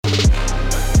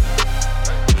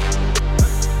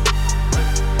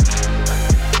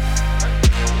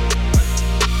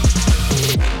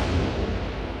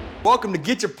Welcome to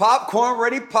Get Your Popcorn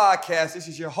Ready podcast. This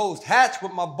is your host, Hatch,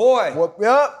 with my boy. What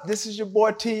up? This is your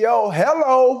boy T.O.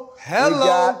 Hello. Hello. We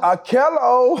got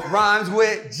Akello. Rhymes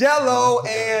with Jello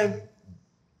and...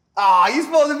 you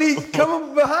supposed to be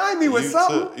coming behind me with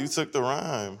something. You took the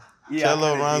rhyme. Yeah,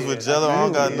 Jello rhymes with Jello. I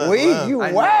don't got nothing We, left. you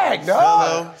whack,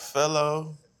 dog.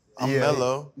 Fellow. I'm Yeah.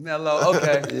 mellow. Mellow,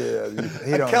 okay. Yeah,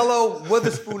 he don't. Akello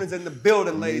Witherspoon is in the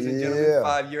building, ladies and gentlemen. Yeah.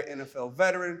 5-year NFL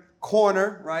veteran.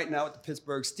 Corner, right now with the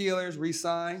Pittsburgh Steelers.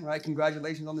 Re-signed, right?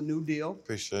 Congratulations on the new deal.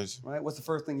 Appreciate you. Right? What's the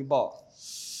first thing you bought?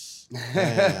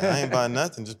 Man, I ain't buying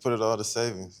nothing. Just put it all to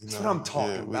savings. That's what I'm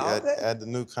talking about. We add the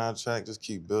new contract. Just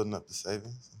keep building up the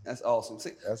savings. That's awesome.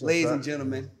 See, That's what's ladies up. and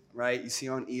gentlemen, right? You see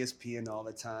on ESPN all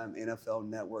the time, NFL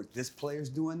Network, this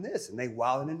player's doing this, and they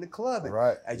wilding in the club. And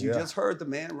Right, as you yeah. just heard the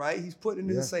man, right? He's putting in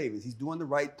Yeah. his savings. He's doing the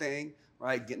right thing,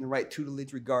 right? Getting the right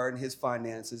tutelage regarding his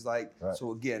finances. Like, Right.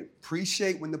 so again,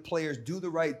 appreciate when the players do the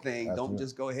right thing. Don't Absolutely.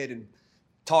 just go ahead and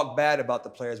talk bad about the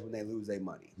players when they lose their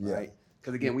money, Yeah. right?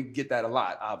 Because again, we get that a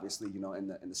lot, obviously, in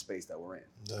the space that we're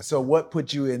in. So what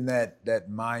put you in that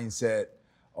mindset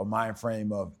or mind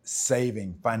frame of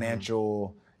saving,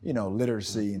 financial,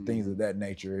 literacy and things of that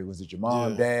nature? Was it your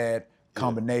mom, dad,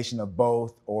 combination of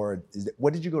both, or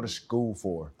what did you go to school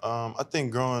for? I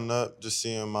think growing up, just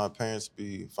seeing my parents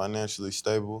be financially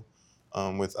stable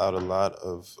without a lot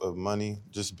of money,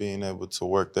 just being able to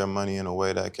work their money in a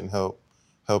way that can help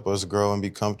us grow and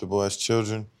be comfortable as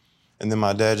children. And then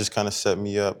my dad just kind of set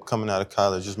me up coming out of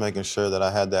college, just making sure that I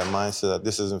had that mindset that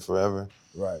this isn't forever.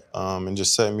 Right. And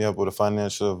just setting me up with a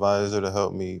financial advisor to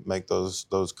help me make those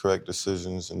correct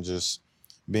decisions, and just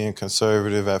being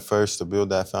conservative at first to build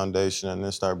that foundation and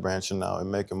then start branching out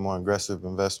and making more aggressive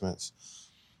investments.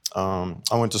 I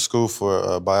went to school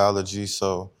for biology,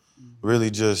 so really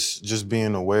just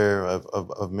being aware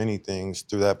of many things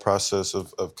through that process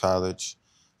of college.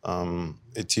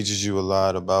 It teaches you a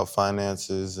lot about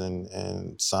finances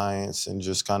and science and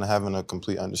just kind of having a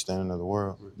complete understanding of the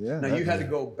world. Yeah. Now you had to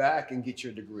go back and get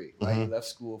your degree, right? You left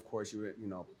school, of course. You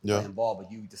were, playing ball, but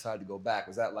you decided to go back.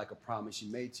 Was that like a promise you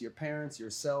made to your parents,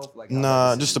 yourself? Like,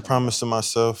 Nah, just a promise to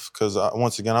myself, because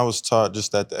once again, I was taught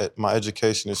just that my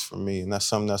education is for me, and that's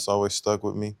something that's always stuck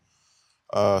with me.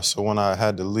 So when I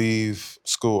had to leave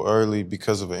school early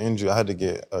because of an injury, I had to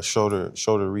get a shoulder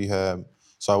rehab,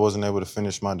 so I wasn't able to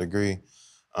finish my degree.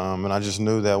 And I just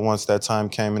knew that once that time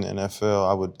came in the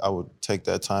NFL, I would take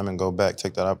that time and go back,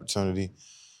 take that opportunity.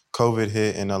 COVID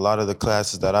hit, and a lot of the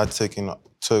classes that I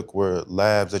took were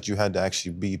labs that you had to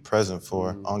actually be present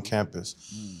for on campus.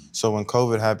 So when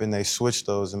COVID happened, they switched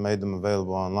those and made them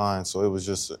available online. So it was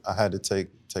just, I had to take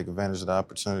advantage of the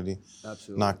opportunity.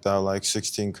 Absolutely. Knocked out like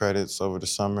 16 credits over the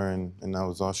summer, and that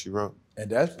was all she wrote. And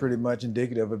that's pretty much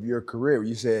indicative of your career.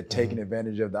 You said taking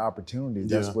advantage of the opportunities.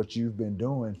 That's what you've been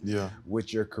doing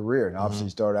with your career. And obviously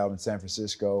you started out in San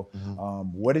Francisco.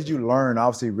 What did you learn?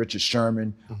 Obviously Richard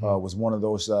Sherman was one of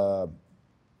those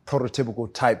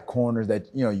prototypical type corners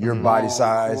that, your body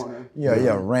size,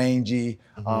 rangy.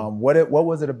 What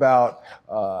was it about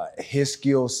his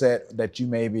skill set that you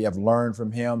maybe have learned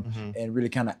from him and really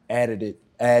kind of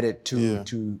added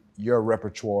to your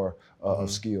repertoire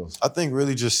of skills? I think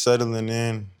really just settling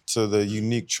in to the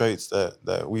unique traits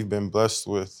that we've been blessed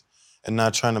with, and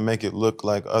not trying to make it look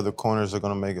like other corners are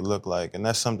going to make it look like. And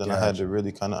that's something I had to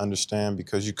really kind of understand,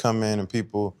 because you come in and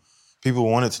people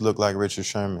want it to look like Richard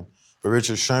Sherman. But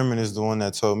Richard Sherman is the one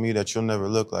that told me that you'll never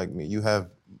look like me. You have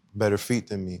better feet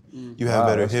than me. You have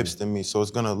better hips than me. So it's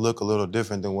going to look a little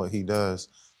different than what he does.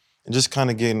 And just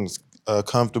kind of getting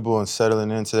comfortable and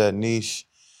settling into that niche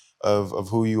of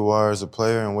who you are as a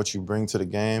player and what you bring to the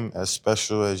game, as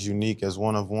special, as unique, as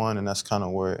one of one. And that's kind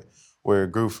of where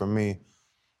it grew for me.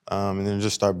 And then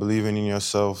just start believing in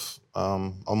yourself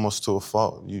almost to a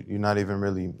fault. You're not even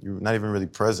really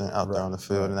present out there on the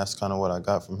field, and that's kind of what I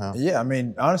got from him. Yeah, I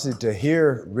mean, honestly, to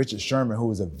hear Richard Sherman, who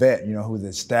was a vet, who's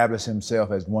established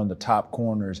himself as one of the top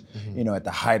corners, at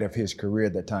the height of his career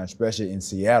at that time, especially in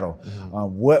Seattle.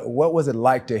 What was it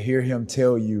like to hear him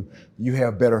tell you, you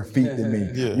have better feet than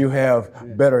me, you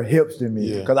have better hips than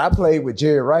me? Because I played with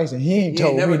Jerry Rice, and he ain't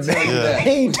told me that. He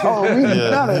ain't told me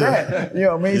none of that. You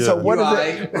know what I mean? Yeah. So what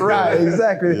is it? Right,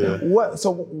 exactly. Yeah.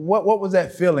 What was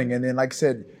that feeling? And then, like I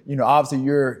said, obviously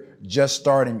you're just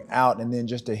starting out, and then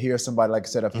just to hear somebody, like I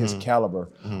said, of his caliber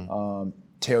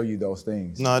tell you those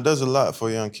things. No, it does a lot for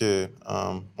a young kid.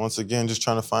 Once again, just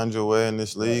trying to find your way in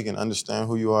this league and understand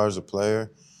who you are as a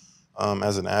player,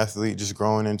 as an athlete, just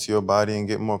growing into your body and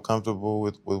getting more comfortable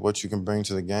with what you can bring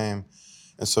to the game.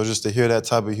 And so just to hear that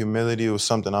type of humility was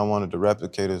something I wanted to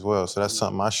replicate as well. So that's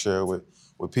something I share with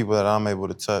with people that I'm able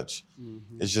to touch.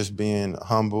 It's just being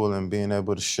humble and being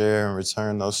able to share and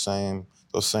return those same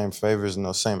favors and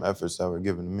those same efforts that were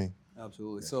given to me.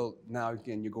 Absolutely. So now,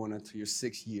 again, you're going into your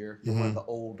 6th year. You're one of the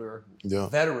older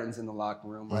veterans in the locker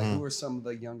room, right? Who are some of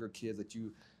the younger kids that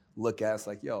you look at? It's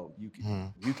like, yo,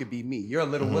 you could be me. You're a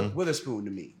little Witherspoon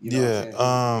to me. You know what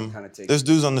I'm saying? There's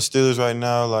dudes on the Steelers right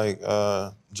now like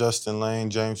Justin Lane,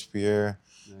 James Pierre,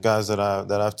 guys that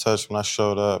I've touched when I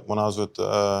showed up. When I was with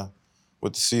the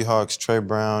Seahawks, Trey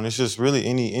Brown. It's just really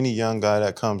any young guy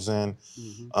that comes in.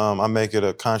 I make it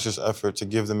a conscious effort to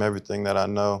give them everything that I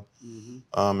know.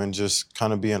 And just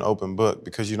kind of be an open book,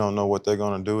 because you don't know what they're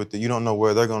going to do with it. You don't know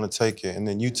where they're going to take it, and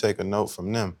then you take a note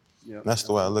from them. Yep. That's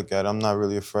the way I look at it. I'm not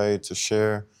really afraid to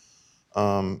share,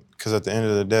 because at the end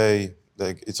of the day,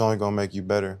 like, it's only going to make you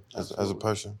better as a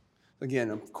person.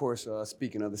 Again, of course,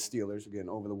 speaking of the Steelers, again,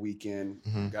 over the weekend,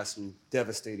 got some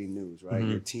devastating news, right?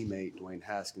 Your teammate, Dwayne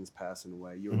Haskins, passing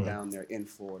away. You were down there in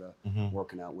Florida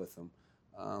working out with him.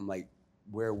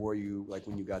 Where were you, like,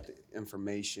 when you got the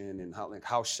information, and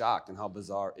how shocked and how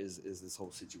bizarre is this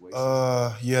whole situation?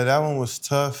 Yeah, that one was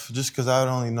tough, just because I had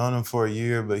only known him for a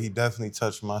year, but he definitely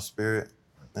touched my spirit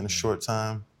in a short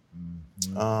time.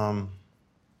 And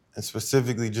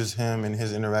specifically just him and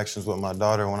his interactions with my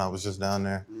daughter when I was just down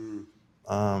there.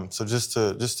 So just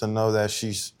to know that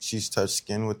she's touched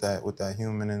skin with that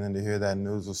human, and then to hear that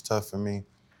news was tough for me.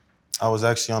 I was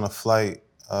actually on a flight.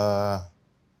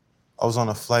 I was on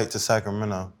a flight to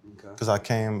Sacramento because I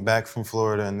came back from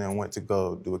Florida and then went to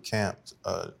go do a camp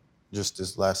just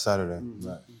this last Saturday.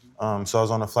 So I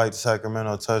was on a flight to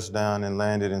Sacramento, touched down and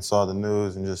landed and saw the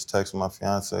news, and just texted my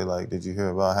fiance, like, did you hear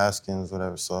about Haskins,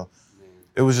 whatever. So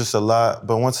it was just a lot.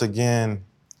 But once again,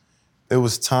 it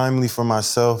was timely for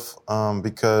myself,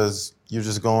 because you're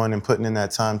just going and putting in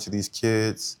that time to these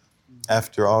kids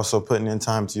after also putting in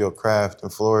time to your craft in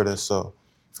Florida. So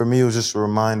for me, it was just a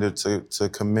reminder to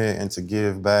commit and to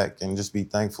give back and just be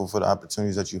thankful for the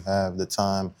opportunities that you have, the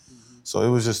time. So it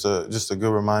was just a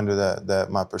good reminder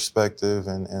that my perspective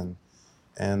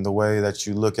and the way that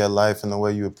you look at life and the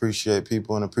way you appreciate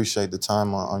people and appreciate the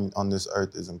time on this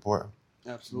earth is important.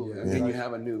 Absolutely. And then you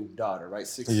have a new daughter, right?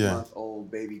 6-month-old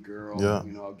baby girl.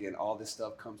 You know, again, all this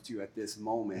stuff comes to you at this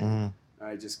moment.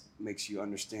 It just makes you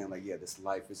understand, like, this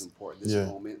life is important. This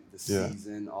moment, the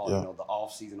season, you know, the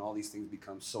off season, all these things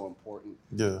become so important.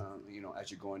 You know, as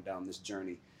you're going down this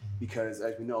journey, because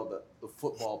as we know, the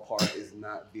football part is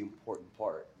not the important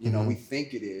part. You know, we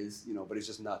think it is, you know, but it's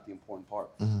just not the important part.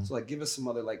 So, like, give us some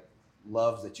other, like,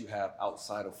 loves that you have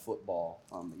outside of football.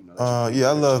 You know,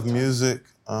 I love music.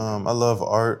 I love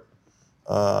art.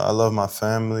 I love my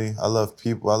family. I love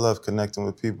people. I love connecting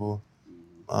with people.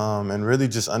 And really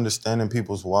just understanding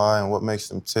people's why and what makes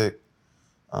them tick.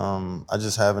 I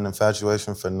just have an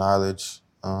infatuation for knowledge.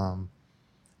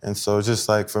 And so just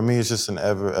like, for me, it's just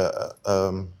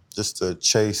just a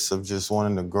chase of just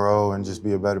wanting to grow and just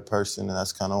be a better person. And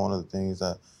that's kind of one of the things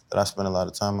that I spend a lot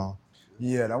of time on.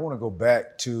 Yeah, and I want to go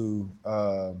back to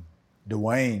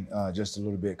Dwayne just a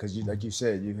little bit, because like you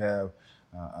said, you have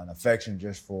an affection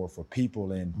just for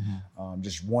people and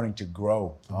just wanting to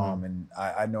grow. And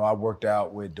I know I worked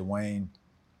out with Dwayne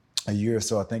a year or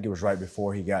so. I think it was right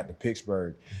before he got to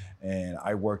Pittsburgh, and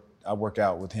I worked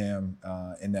out with him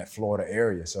in that Florida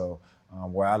area. So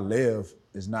where I live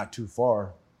is not too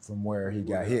far from where he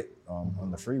got hit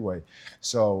on the freeway.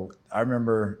 So I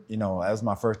remember, you know, that was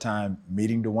my first time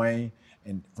meeting Dwayne,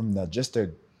 and from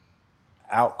the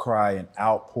outcry and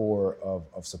outpour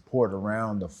of support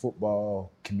around the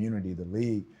football community, the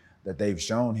league that they've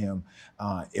shown him,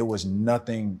 it was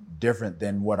nothing different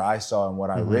than what I saw and what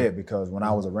I read, because when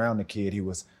I was around the kid, he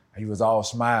was all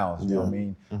smiles, you know what I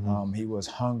mean? He was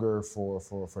hunger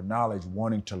for knowledge,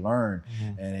 wanting to learn.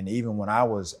 And even when I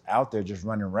was out there just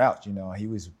running routes, you know, he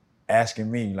was asking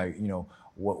me, like, you know,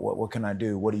 what can I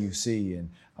do? What do you see?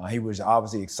 And he was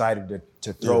obviously excited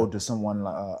to throw to someone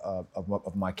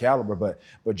of my caliber, but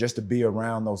just to be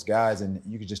around those guys, and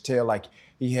you could just tell, like,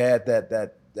 he had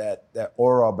that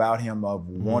aura about him of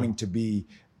wanting to be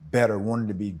better, wanting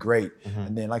to be great.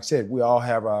 And then, like I said, we all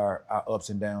have our ups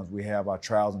and downs. We have our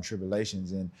trials and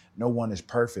tribulations, and no one is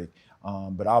perfect.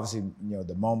 But obviously, you know,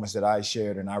 the moments that I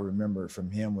shared and I remembered from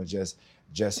him was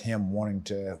just him wanting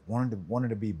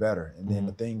to be better. And then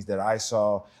the things that I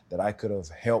saw that I could have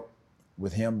helped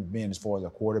with him being, as far as a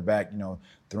quarterback, you know,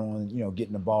 throwing, you know,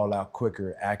 getting the ball out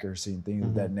quicker, accuracy and things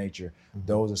of that nature.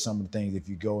 Those are some of the things, if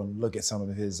you go and look at some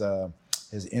of his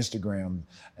Instagram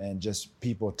and just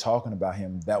people talking about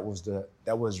him, that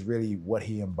was really what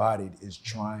he embodied, is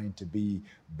trying to be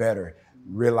better.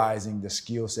 realizing the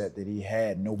skill set that he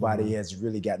had. Nobody has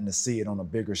really gotten to see it on a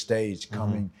bigger stage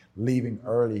leaving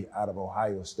early out of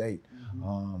Ohio State.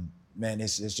 Man,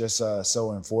 it's just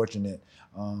so unfortunate.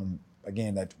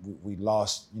 Again, that we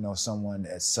lost, someone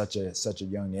at such a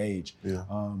young age. Yeah.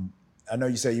 I know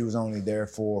you said you was only there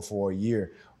for a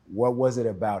year. What was it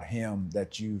about him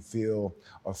that you feel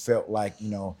or felt like,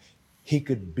 he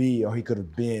could be or he could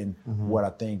have been what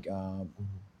I think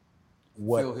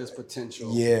feel his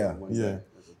potential. Yeah.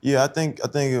 Yeah, I think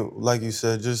like you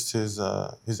said, just his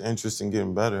interest in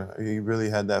getting better. He really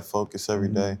had that focus every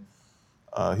day.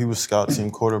 He was scout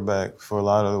team quarterback for a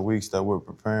lot of the weeks that we're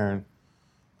preparing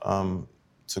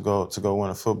to go win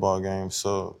a football game.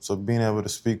 So being able to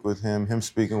speak with him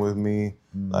speaking with me,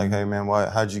 like, hey man,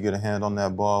 how'd you get a hand on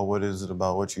that ball? What is it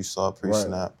about what you saw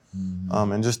pre-snap?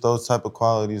 Right. And just those type of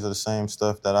qualities are the same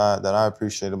stuff that I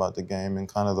appreciate about the game, and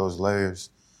kind of those layers,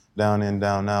 down in,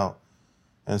 down out.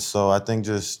 And so I think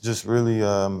just really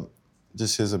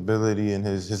just his ability and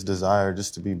his desire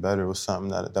just to be better was something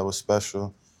that was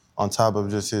special, on top of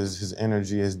just his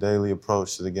energy, his daily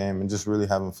approach to the game, and just really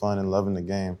having fun and loving the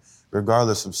game.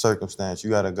 Regardless of circumstance, you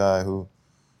got a guy who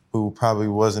probably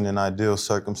wasn't in ideal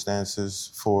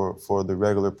circumstances for the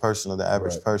regular person or the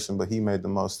average person, but he made the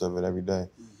most of it every day,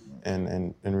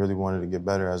 and really wanted to get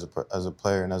better as a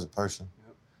player and as a person.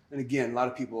 Yep. And again, a lot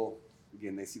of people,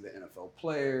 they see the NFL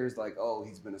players like, oh,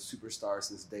 he's been a superstar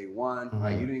since day one,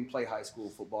 right? You didn't play high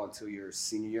school football until your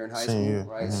senior year in high school,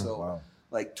 right? So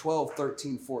like 12,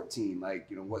 13, 14, like,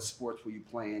 what sports were you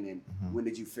playing, and when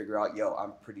did you figure out,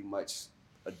 I'm pretty much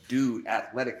a dude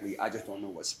athletically, I just don't know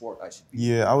what sport I should be.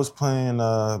 Yeah, I was playing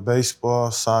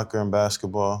baseball, soccer, and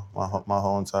basketball my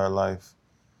whole entire life.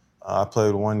 I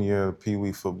played 1 year of Pee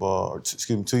Wee football,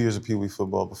 2 years of Pee Wee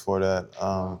football before that.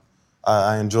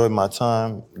 I enjoyed my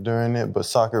time during it, but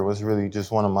soccer was really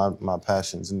just one of my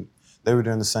passions. And they were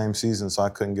during the same season, so I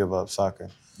couldn't give up soccer.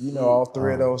 All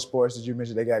three of those sports that you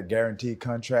mentioned, they got guaranteed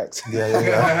contracts. Yeah.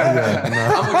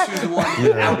 I'm gonna choose the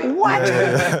one. What?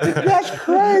 That's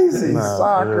crazy.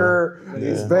 Soccer,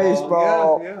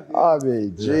 baseball. I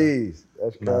mean, geez,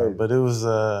 that's crazy. No, but it was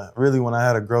really, when I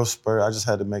had a growth spurt, I just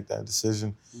had to make that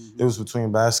decision. It was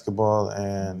between basketball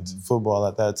and football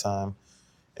at that time.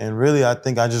 And really, I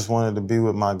think I just wanted to be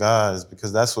with my guys,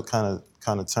 because that's what kind of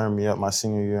turned me up my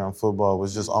senior year on football,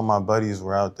 was just all my buddies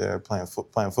were out there playing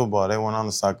football. They weren't on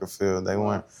the soccer field. They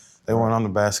weren't on the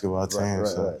basketball team.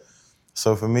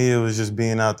 So for me, it was just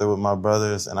being out there with my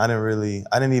brothers, and I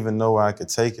didn't even know where I could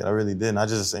take it. I really didn't. I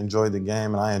just enjoyed the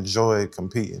game, and I enjoyed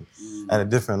competing at a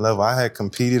different level. I had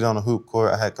competed on a hoop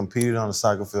court. I had competed on the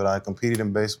soccer field. I had competed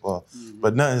in baseball.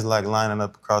 But nothing's like lining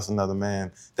up across another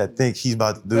man that think he's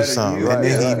about to do something, and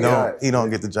then he don't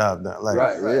get the job done.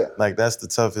 Like that's the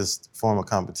toughest form of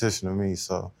competition to me.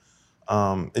 So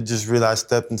it just really, I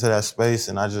stepped into that space,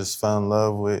 and I just fell in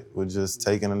love with just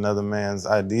taking another man's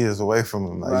ideas away from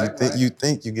him. Like you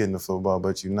think you're getting the football,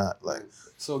 but you're not. Like.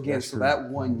 So again, that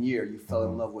 1 year you fell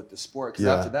in love with the sport. Because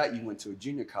after that you went to a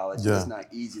junior college. It's not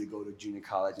easy to go to junior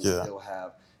college and still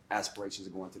have aspirations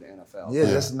of going to the NFL.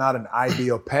 That's not an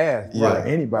ideal path for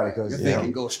anybody, because they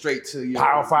can go straight to your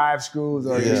Power 5 schools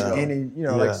or any,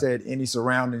 like I said, any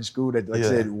surrounding school that, like I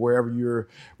said, wherever you're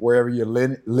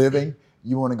living,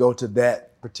 you want to go to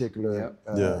that particular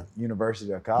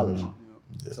university or college.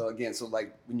 So again,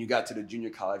 like when you got to the junior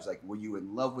college, like were you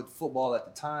in love with football at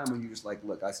the time, or you just like,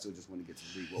 look, I still just want to get to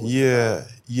the league?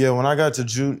 Yeah. When I got to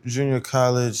junior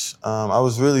college, I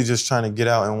was really just trying to get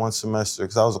out in one semester,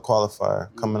 because I was a qualifier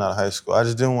coming out of high school. I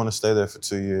just didn't want to stay there for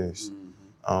 2 years.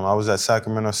 I was at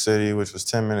Sacramento City, which was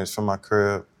 10 minutes from my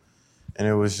crib, and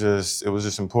it was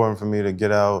just important for me to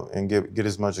get out and get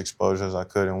as much exposure as I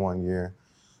could in 1 year.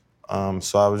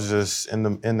 So I was just in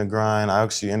the grind. I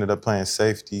actually ended up playing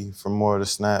safety for more of the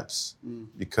snaps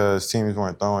because teams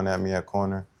weren't throwing at me at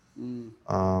corner.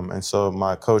 And so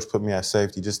my coach put me at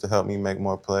safety just to help me make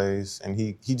more plays. And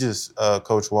he just,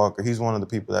 Coach Walker, he's one of the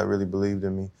people that really believed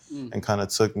in me and kind of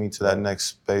took me to that next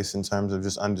space in terms of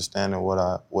just understanding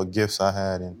what gifts I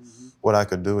had and what I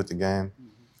could do with the game.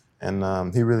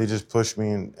 And he really just pushed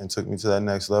me and took me to that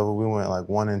next level. We went like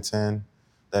 1-10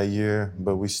 that year,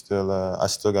 but I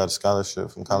still got a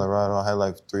scholarship from Colorado. I had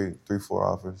like three, 4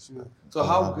 offers. So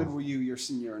how good were you your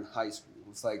senior year in high school?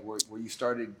 It's like where you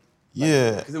started.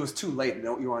 Because it was too late.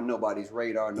 You were on nobody's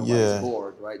radar, nobody's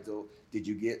board, right? So did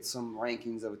you get some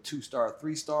rankings of a 2-star,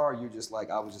 3-star? Or you're just like,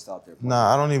 I was just out there playing?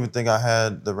 Nah, I don't even think I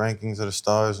had the rankings of the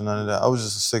stars or none of that. I was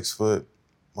just a 6 foot,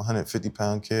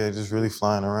 150-pound kid, just really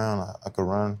flying around. I could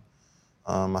run.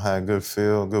 I had good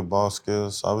feel, good ball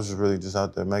skills. So I was just really just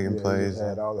out there making plays. You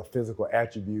had all the physical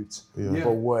attributes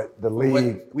for what the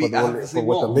league, for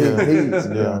what the league needs.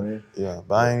 You know what I mean? Yeah,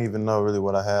 but I didn't even know really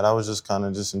what I had. I was just kind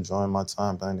of just enjoying my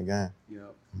time playing the game.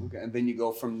 Yeah. Okay. And then you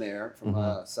go from there, from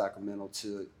Sacramento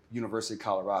to University of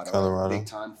Colorado. Big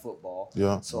time football.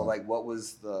 Yeah. So like, what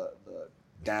was the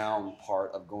down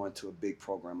part of going to a big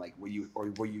program? Like, were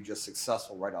you just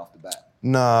successful right off the bat?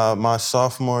 Nah, my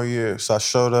sophomore year. So I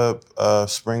showed up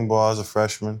spring ball as a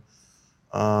freshman,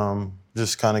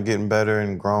 just kind of getting better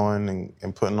and growing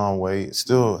and putting on weight.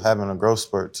 Still having a growth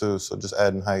spurt too, so just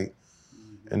adding height.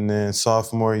 And then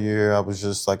sophomore year, I was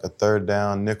just like a third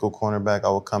down nickel cornerback. I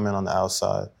would come in on the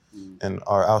outside, and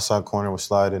our outside corner would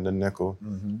slide into nickel.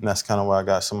 And that's kind of where I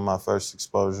got some of my first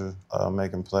exposure,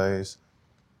 making plays.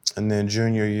 And then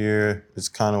junior year, it's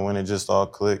kind of when it just all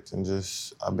clicked, and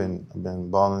just I've been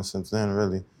balling since then,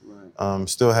 really. Right.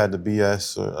 Still had the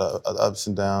BS, or ups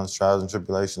and downs, trials and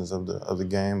tribulations of the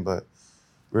game, but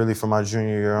really from my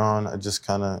junior year on, I just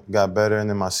kind of got better, and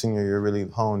then my senior year really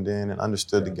honed in and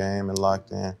understood the game and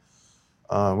locked in.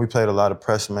 We played a lot of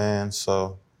press man,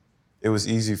 so it was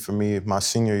easy for me my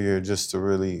senior year just to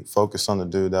really focus on the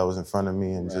dude that was in front of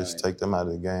me and just take them out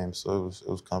of the game. So it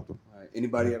was comfortable.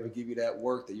 Anybody ever give you that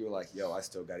work that you were like, yo, I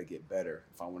still got to get better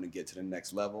if I want to get to the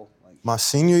next level? Like, my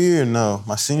senior year, no.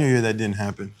 My senior year, that didn't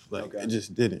happen. It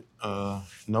just didn't.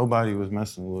 Nobody was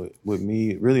messing with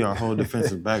me. Really, our whole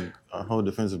defensive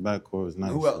backcourt was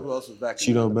nice. Who else was back?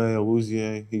 Chido Bay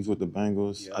Awuzie, he's with the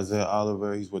Bengals. Yeah. Isaiah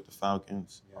Oliver, he's with the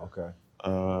Falcons. Yeah.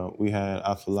 Okay. We had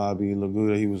Afolabi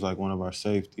Laguda, he was like one of our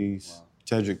safeties. Wow.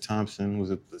 Tedrick Thompson was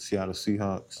at the Seattle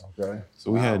Seahawks. Okay.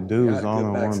 So we had dudes all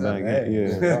in one back.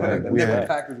 The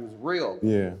package was real.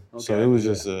 Yeah. Okay. So it was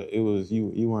just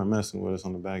you weren't messing with us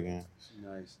on the back end.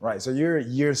 Nice. Right. So you're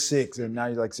year 6, and now,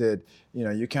 like I said,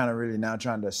 you're kind of really now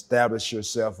trying to establish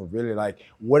yourself, or really like,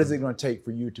 what is it going to take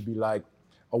for you to be like,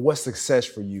 or what's success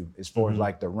for you as far as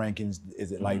like the rankings?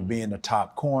 Is it like being the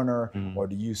top corner, or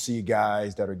do you see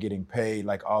guys that are getting paid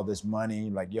like all this money,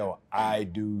 like, yo, I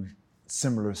do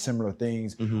similar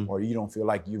things, or you don't feel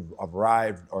like you've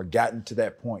arrived or gotten to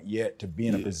that point yet to be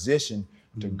in a position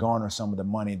to garner some of the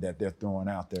money that they're throwing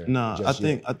out there? No, I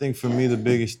think for me the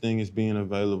biggest thing is being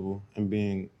available and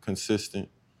being consistent.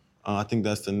 I think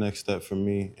that's the next step for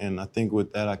me, and I think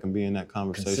with that I can be in that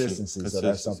conversation. Consistency. So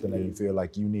that's something that you feel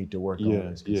like you need to work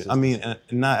on. Yeah. I mean,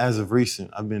 not as of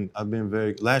recent. I've been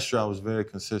very. Last year I was very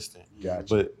consistent.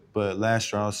 Gotcha. But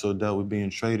last year I also dealt with being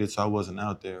traded, so I wasn't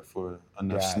out there for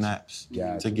enough snaps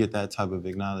to get that type of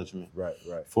acknowledgement. Right.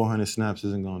 400 snaps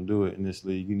isn't going to do it in this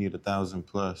league. You need 1,000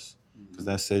 plus, because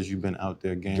that says you've been out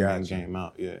there game in, game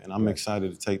out. Yeah, and I'm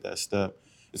excited to take that step.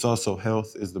 It's also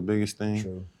health is the biggest thing.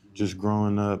 True. Just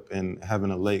growing up and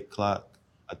having a late clock,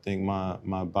 I think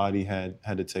my body had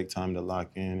to take time to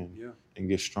lock in and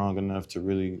get strong enough to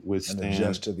really withstand. And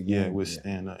adjust to the game.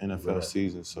 Withstand an NFL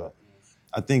season. So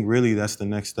I think really that's the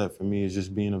next step for me, is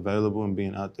just being available and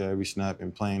being out there every snap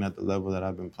and playing at the level that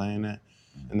I've been playing at.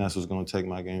 And that's what's going to take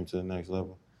my game to the next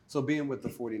level. So being with the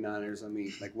 49ers, I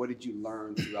mean, like, what did you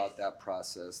learn throughout that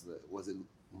process? Was it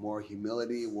more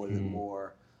humility? Was it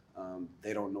more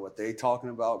they don't know what they're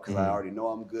talking about because I already know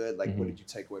I'm good? Like, what did you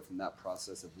take away from that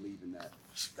process of leaving that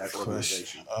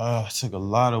organization? I took a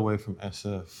lot away from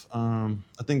SF.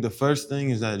 I think the first thing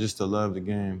is that just to love the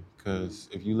game, because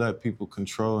if you let people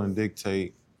control and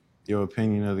dictate your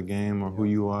opinion of the game or who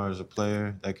you are as a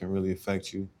player, that can really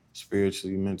affect you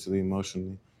spiritually, mentally,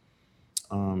 emotionally.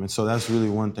 And so that's really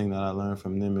one thing that I learned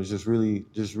from them, is just really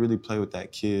play with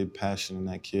that kid passion and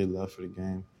that kid love for the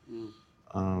game.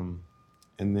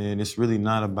 And then it's really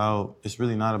not about the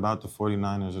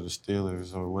 49ers or the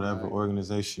Steelers or whatever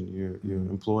organization you're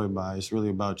employed by. It's really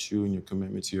about you and your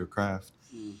commitment to your craft.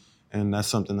 And that's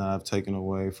something that I've taken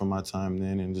away from my time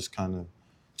then, and just kind of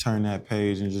turn that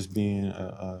page and just being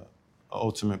a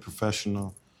ultimate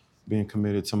professional, being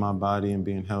committed to my body and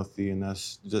being healthy. And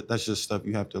that's just stuff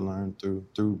you have to learn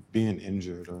through being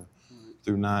injured or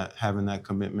through not having that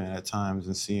commitment at times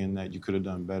and seeing that you could have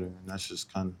done better. And that's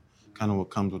just kind of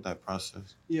what comes with that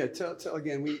process. Yeah, tell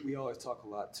again, we always talk a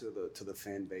lot to the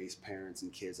fan base, parents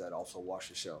and kids that also watch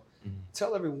the show.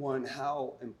 Tell everyone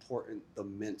how important the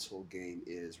mental game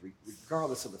is,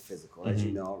 regardless of the physical. As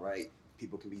you know, right?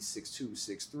 People can be 6'2",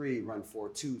 6'3", run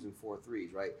 4.2s and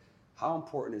 4.3s, right? How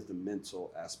important is the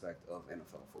mental aspect of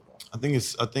NFL football? I think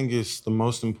it's the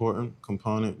most important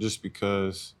component, just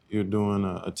because you're doing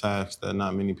a task that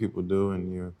not many people do,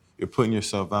 and you're putting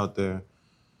yourself out there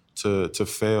to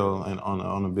fail and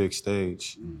on a big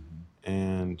stage.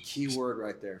 And key word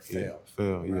right there, fail.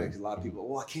 Fail, right? Because a lot of people,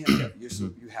 well, I can't fail.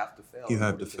 You have to fail. You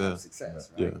have to fail. Have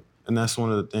success, right? Yeah, and that's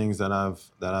one of the things that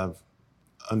I've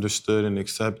understood and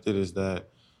accepted is that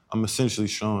I'm essentially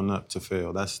showing up to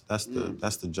fail. That's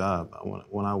the job.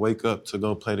 When I wake up to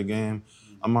go play the game,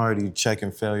 I'm already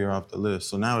checking failure off the list.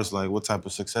 So now it's like, what type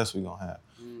of success we gonna have?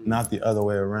 Not the other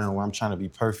way around, where I'm trying to be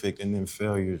perfect and then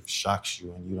failure shocks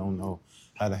you and you don't know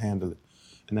how to handle it.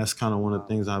 And that's kind of one of the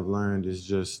things I've learned is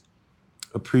just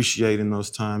appreciating those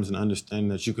times and understanding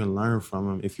that you can learn from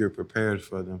them if you're prepared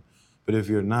for them. But if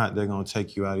you're not, they're gonna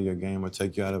take you out of your game or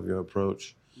take you out of your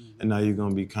approach. And now you're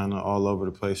gonna be kind of all over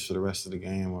the place for the rest of the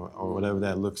game or whatever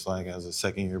that looks like as a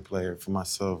second-year player for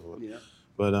myself.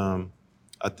 But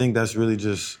I think that's really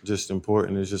just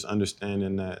important, is just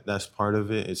understanding that that's part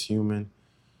of it, it's human,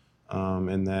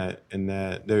 and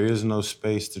that there is no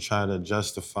space to try to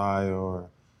justify or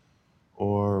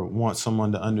want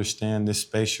someone to understand this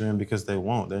space you're in, because they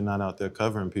won't. They're not out there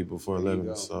covering people for a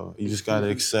living. So you just gotta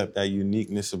accept that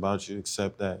uniqueness about you,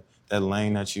 accept that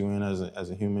lane that you're in as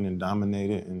a human and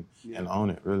dominate it and own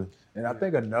it, really. And I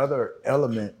think another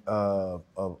element of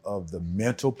the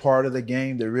mental part of the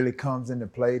game that really comes into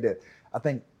play, that I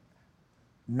think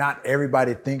not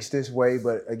everybody thinks this way,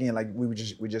 but again, like we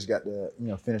just got to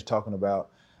finish talking about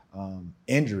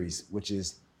injuries, which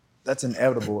that's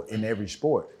inevitable in every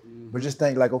sport. But just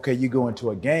think like, okay, you go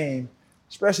into a game,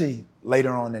 especially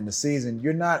later on in the season,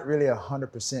 you're not really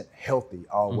 100% healthy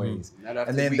always.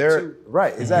 And then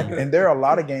right, exactly. And there are a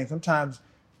lot of games, sometimes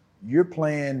you're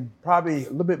playing probably a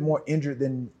little bit more injured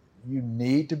than you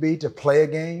need to be to play a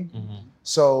game.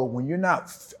 So when you're not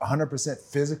 100%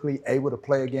 physically able to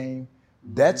play a game,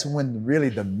 that's when really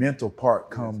the mental part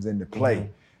comes into play.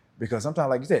 Because sometimes,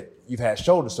 like you said, you've had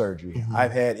shoulder surgery.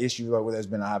 I've had issues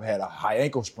where I've had a high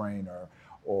ankle sprain or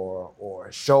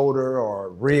a shoulder or a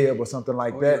rib or something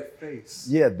like that. Your face.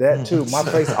 Yeah, that too. My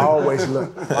face always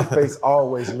looked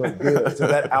good. So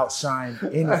that outshined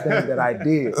anything that I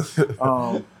did.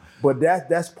 But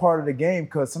that's part of the game,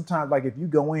 because sometimes, like, if you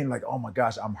go in like, oh my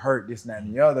gosh, I'm hurt, this and that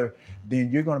and the other,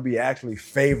 then you're going to be actually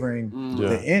favoring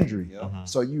the injury.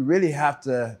 So you really have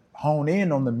to hone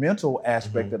in on the mental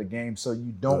aspect of the game so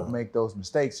you don't make those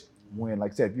mistakes when,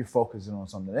 like I said, if you're focusing on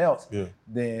something else,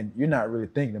 then you're not really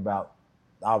thinking about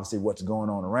obviously what's going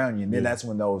on around you. And then that's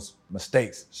when those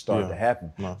mistakes start to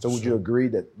happen. So would you agree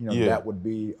that, that would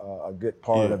be a good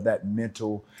part of that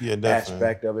mental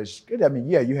aspect of it? I mean,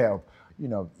 you have,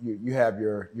 you have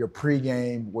your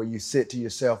pregame where you sit to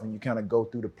yourself and you kind of go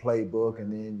through the playbook,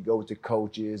 and then you go with your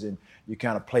coaches and you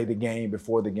kind of play the game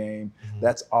before the game.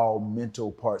 That's all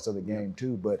mental parts of the game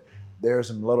too. But there are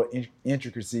some little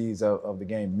intricacies of the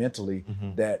game mentally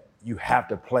that you have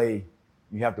to play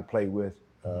with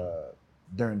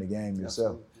during the game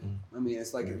yourself. I mean,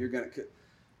 it's like if you're gonna,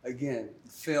 again,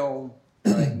 film,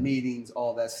 right, meetings,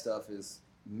 all that stuff is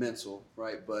mental,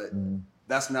 right? But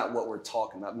that's not what we're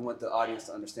talking about. We want the audience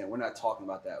to understand we're not talking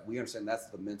about that. We understand that's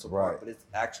the mental part, but it's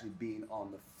actually being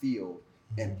on the field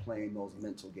and playing those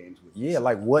mental games with yourself.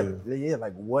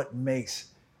 Like what makes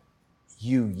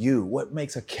you? What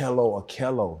makes a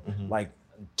Kello? Like,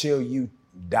 until you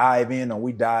dive in, or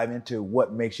we dive into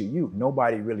what makes you.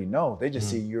 Nobody really knows. They just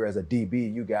see you as a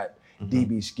DB. You got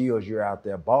DB skills. You're out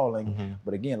there balling.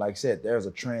 But again, like I said, there's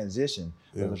a transition.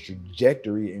 There's a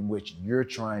trajectory in which you're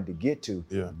trying to get to.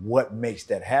 What makes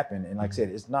that happen? And like I said,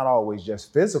 it's not always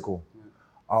just physical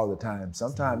all the time.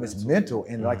 Sometimes it's mental.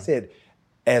 And like I said,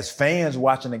 as fans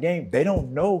watching the game, they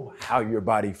don't know how your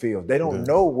body feels. They don't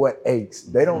know what aches.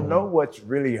 They don't know what's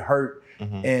really hurt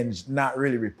and it's not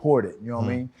really reported. You know what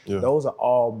I mean? Those are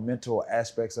all mental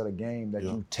aspects of the game that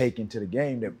you take into the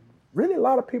game that really a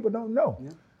lot of people don't know.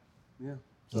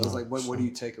 So it's like, what do you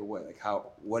take away? Like,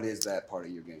 what is that part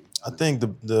of your game? I think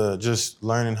the just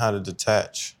learning how to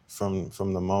detach from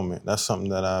the moment. That's something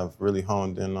that I've really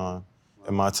honed in on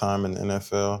in my time in the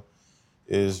NFL.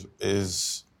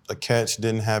 Is a catch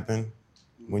didn't happen.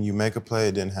 When you make a play,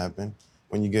 it didn't happen.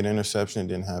 When you get an interception, it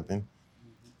didn't happen.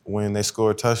 When they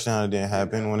score a touchdown, it didn't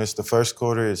happen. When it's the first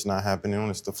quarter, it's not happening. When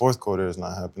it's the fourth quarter, it's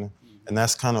not happening. And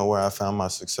that's kind of where I found my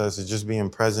success, is just being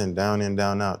present, down in,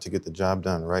 down out, to get the job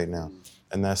done right now.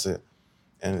 And that's it.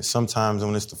 And sometimes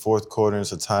when it's the fourth quarter and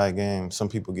it's a tie game, some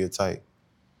people get tight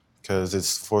because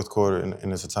it's fourth quarter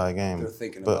and it's a tie game. They're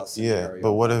thinking about scenario.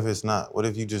 But what if it's not? What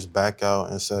if you just back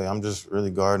out and say, I'm just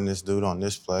really guarding this dude on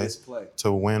this play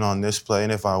to win on this play.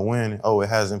 And if I win, it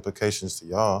has implications to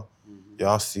y'all.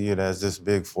 Y'all see it as this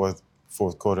big fourth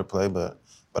quarter play, but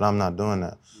I'm not doing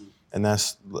that. And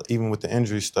that's, even with the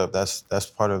injury stuff, that's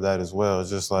part of that as well. It's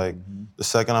just like, the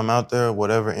second I'm out there,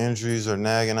 whatever injuries or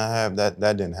nagging I have, that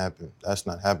didn't happen. That's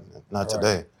not happening. Not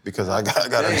today. Because I got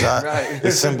a job. Right.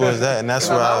 It's simple as that. And that's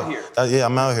why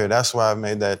I'm out here. That's why I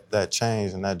made that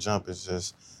change, and that jump is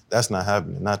just, that's not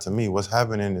happening. Not to me. What's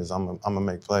happening is I'm gonna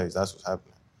make plays. That's what's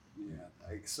happening. Yeah.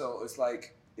 Like, so it's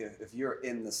like if you're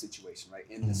in the situation, right,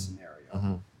 in the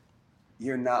scenario,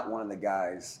 you're not one of the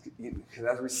guys, because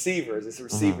as receivers, it's a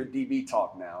receiver DB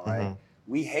talk now, right?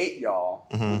 We hate y'all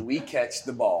when we catch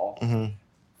the ball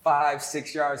 5,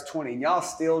 6 yards, 20, and y'all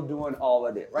still doing all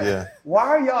of it, right? Yeah. Why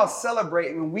are y'all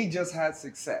celebrating when we just had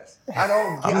success?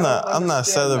 I'm not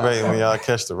celebrating when y'all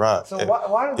catch the rock. So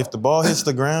why if the ball hits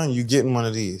the ground, you getting one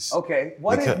of these. Okay.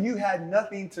 What if you had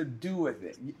nothing to do with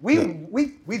it?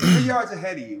 We 3 yards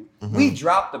ahead of you. We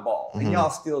dropped the ball, and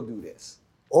y'all still do this.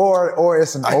 Or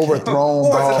it's an overthrown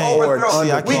ball.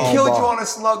 We killed you on a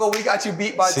sluggle. We got you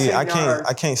beat by 10 yards.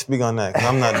 I can't speak on that because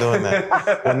I'm not doing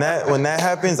that. When that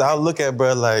happens, I'll look at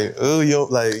bro like, oh, you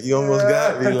almost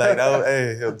got me. Like, oh,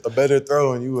 hey, a better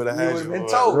throw and you would have had you. Been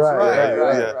toast.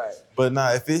 Right. But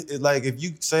nah, if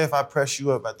you say if I press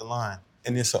you up at the line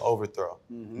and it's an overthrow,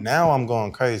 now I'm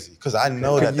going crazy because I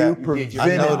know that there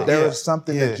was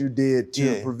something that you did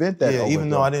to prevent that. Yeah, even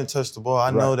though I didn't touch the ball,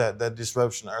 I know that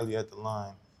disruption early at the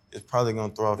line is probably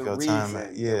gonna throw off your time.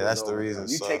 Yeah, that's the reason.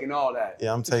 You taking all that?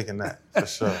 Yeah, I'm taking that for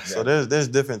sure. So there's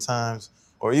different times,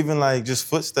 or even like just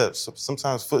footsteps.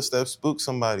 Sometimes footsteps spook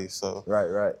somebody. So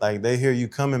right. Like they hear you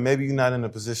coming. Maybe you're not in a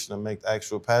position to make the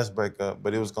actual pass breakup,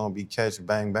 but it was gonna be catch,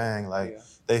 bang, bang. Like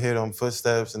they hear them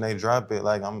footsteps and they drop it.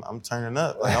 Like I'm turning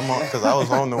up. Like I'm on because I was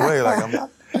on the way. Like I'm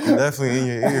definitely in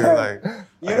your ear. Like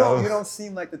you don't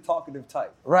seem like the talkative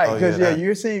type. Right, because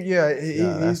you seem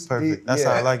that's perfect. That's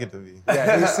how I like it to be.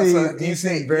 Yeah, you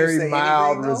seem very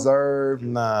mild, reserved,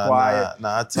 quiet.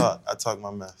 Nah. I talk my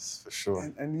mess for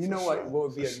sure. And you know what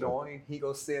would be annoying? He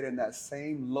gonna say it in that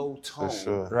same low tone. For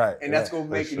sure. Right. And that's gonna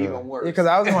make it even worse. Yeah, because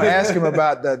I was gonna ask him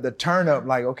about the turn up.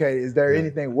 Like, okay, is there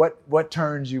anything? What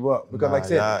turns you up? Because like I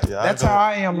said, that's how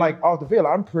I am. Like off the field,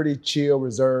 I'm pretty chill,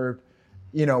 reserved.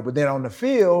 But then on the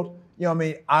field, I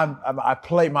mean,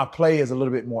 my play is a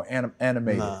little bit more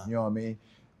animated. You know what I mean?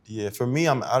 Yeah, for me,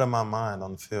 I'm out of my mind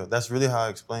on the field. That's really how I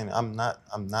explain it. I'm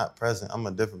not present. I'm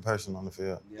a different person on the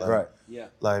field. Yeah. Right. Yeah.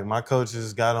 Like my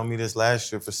coaches got on me this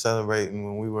last year for celebrating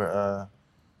when we were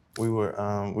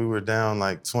down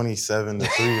like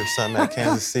 27-3 or something at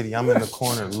Kansas City. I'm in the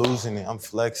corner losing it. I'm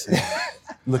flexing,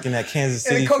 looking at Kansas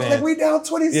City fans. Like, we down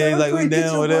 27-3. Yeah, like we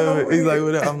down whatever. He's like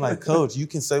whatever. I'm like, Coach, you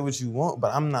can say what you want,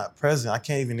 but I'm not present. I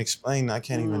can't even explain that. I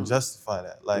can't even justify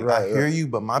that. Like I hear you,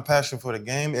 but my passion for the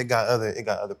game, it got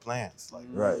other plans. Like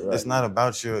it's not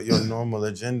about your normal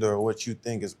agenda or what you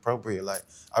think is appropriate. Like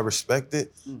I respect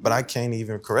it, but I can't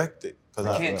even correct it.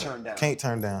 I can't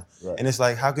turn down. Right. And it's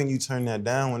like, how can you turn that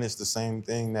down when it's the same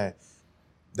thing that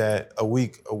a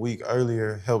week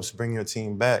earlier helps bring your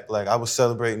team back? Like I was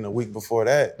celebrating a week before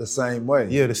that. The same way.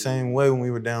 Yeah, the same way when we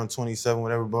were down 27,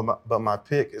 whatever. But my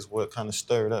pick is what kind of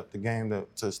stirred up the game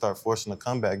to start forcing a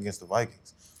comeback against the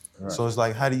Vikings. Right. So it's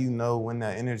like, how do you know when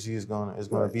that energy is gonna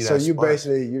be that? So you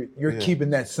basically you're keeping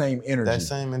that same energy. That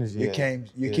same energy.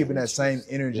 You're keeping that same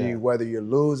energy whether you're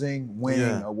losing,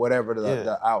 winning, or whatever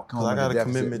the outcome. I got a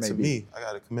commitment to me. I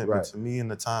got a commitment to me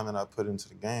and the time that I put into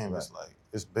the game. It's like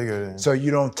it's bigger than. So you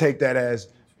don't take that as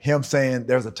him saying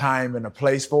there's a time and a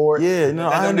place for it? Yeah, no,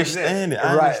 I understand it.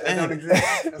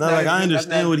 I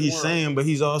understand what he's saying, but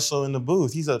he's also in the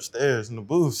booth. He's upstairs in the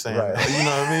booth saying that. You know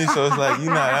what I mean? So it's like,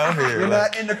 you're not out here. You're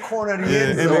not in the corner of the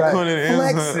end zone. In the corner of the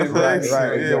end zone.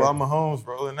 Right. Yeah, while Mahomes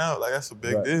rolling out, like that's a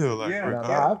big deal. Like,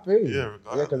 I feel you. Yeah,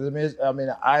 because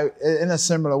I in a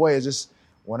similar way, it's just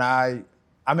when I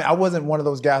wasn't one of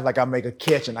those guys like I make a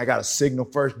catch and I got to signal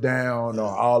first down or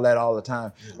all that all the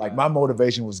time. Like my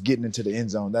motivation was getting into the end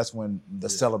zone. That's when the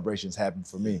celebrations happened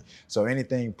for me. So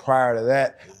anything prior to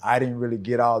that, I didn't really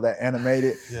get all that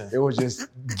animated. It was just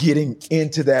getting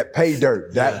into that pay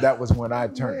dirt. That was when I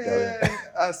turned that.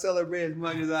 I celebrate as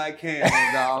much as I can,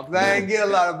 dog. 'Cause I ain't get a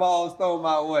lot of balls thrown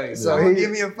my way. So he give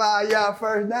me a 5-yard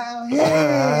first down.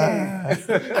 Yeah.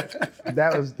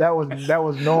 That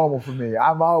was normal for me.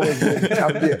 I'm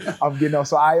getting on.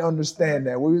 So I understand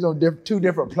that. We was on two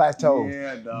different plateaus.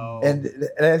 Yeah, dog. And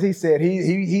as he said,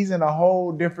 he's in a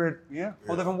whole different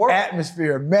world.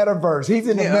 Atmosphere, metaverse. He's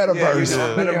in the metaverse.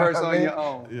 Metaverse on your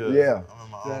own. Yeah.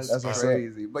 That's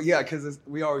crazy. But yeah, because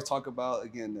we always talk about,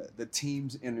 again, the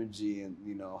team's energy and,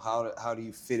 how do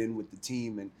you fit in with the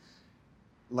team? And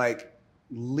like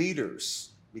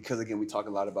leaders because again, we talk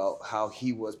a lot about how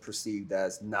he was perceived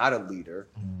as not a leader,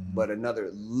 but another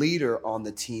leader on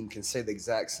the team can say the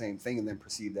exact same thing and then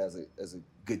perceived as a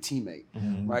good teammate,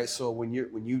 right? So when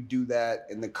you do that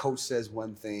and the coach says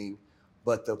one thing,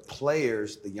 but the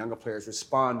players, the younger players,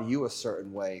 respond to you a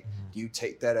certain way, do you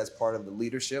take that as part of the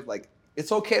leadership? Like,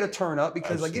 it's okay to turn up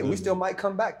because, again, we still might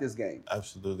come back this game.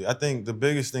 Absolutely. I think the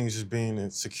biggest thing is just being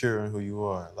secure in who you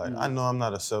are. Like, I know I'm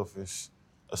not a selfish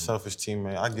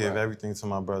teammate. I give everything to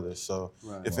my brothers. So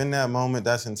if in that moment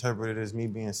that's interpreted as me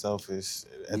being selfish,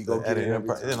 then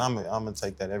I'm gonna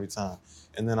take that every time.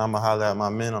 And then I'm gonna holler at my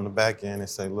men on the back end and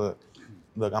say, look,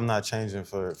 I'm not changing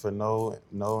for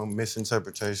no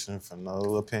misinterpretation, for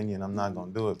no opinion. I'm not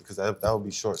gonna do it because that would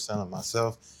be short selling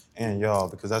myself and y'all,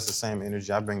 because that's the same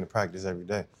energy I bring to practice every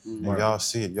day. And y'all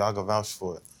see it, y'all can vouch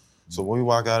for it. So when we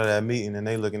walk out of that meeting and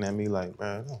they looking at me like,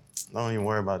 man, don't even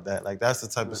worry about that. Like, that's the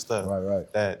type of stuff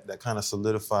that kind of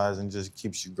solidifies and just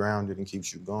keeps you grounded and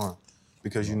keeps you going,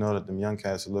 because you know that them young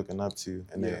cats are looking up to you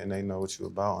and they know what you're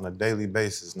about on a daily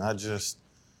basis, not just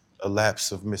a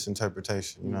lapse of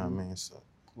misinterpretation. You know what I mean? So.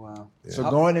 Wow. Yeah.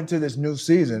 So going into this new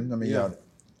season, I mean, y'all,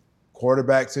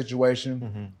 quarterback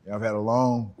situation. Y'all have had a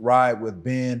long ride with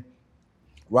Ben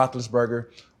Roethlisberger.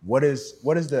 What is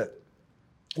the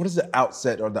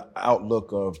outset or the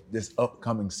outlook of this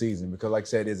upcoming season? Because, like I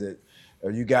said,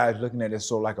 are you guys looking at it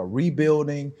sort of like a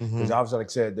rebuilding? Because obviously, like I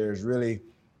said, there's really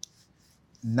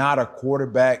not a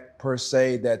quarterback per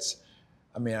se that's.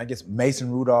 I mean, I guess Mason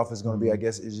Rudolph is going to be. I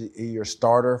guess is he your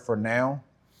starter for now?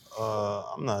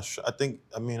 I'm not sure. I think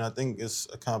it's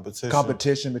a competition.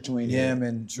 Competition between him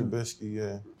and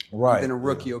Trubisky, Right. Then a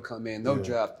rookie will come in. They'll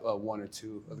draft one or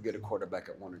two. They'll get a quarterback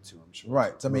at 1 or 2, I'm sure.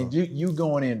 Right. So, I mean, you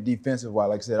going in defensive wise,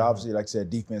 like I said, obviously,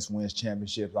 defense wins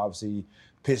championships. Obviously,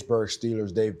 Pittsburgh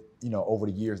Steelers, they've, over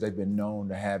the years, they've been known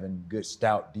to having good,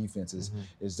 stout defenses.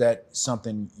 Is that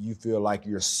something you feel like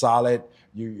you're solid?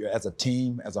 You, as a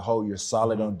team, as a whole, you're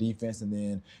solid on defense? And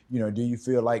then, do you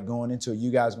feel like going into it, you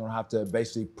guys are going to have to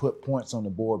basically put points on the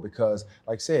board? Because,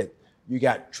 like I said, you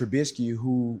got Trubisky,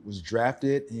 who was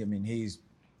drafted. I mean, he's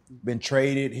been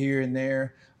traded here and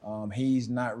there. He's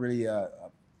not really a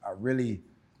really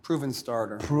proven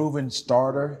starter.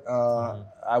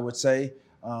 I would say.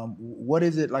 What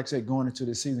is it, like I said, going into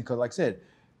this season? Because, like I said,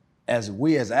 as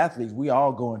athletes, we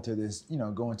all go into this,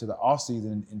 go into the off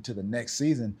season, into the next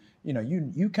season.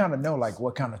 You kind of know like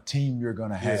what kind of team you're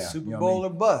gonna have. Super Bowl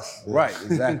or bust. Right,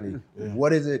 exactly.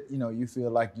 What is it, you feel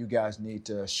like you guys need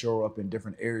to show up in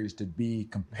different areas to be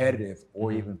competitive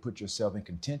or even put yourself in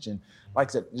contention? Like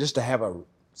I said, just to have a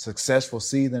successful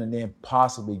season and then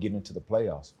possibly get into the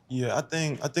playoffs. Yeah, I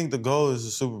think the goal is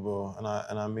the Super Bowl, and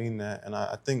I mean that. And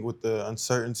I think with the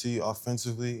uncertainty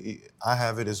offensively, I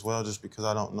have it as well, just because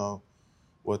I don't know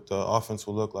what the offense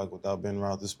will look like without Ben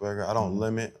Roethlisberger. I don't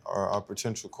limit our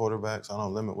potential quarterbacks. I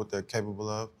don't limit what they're capable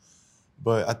of.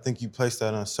 But I think you place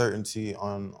that uncertainty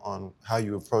on how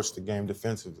you approach the game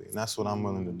defensively, and that's what I'm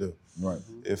willing to do. Right.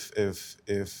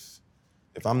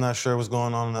 If I'm not sure what's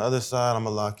going on the other side, I'm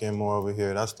gonna lock in more over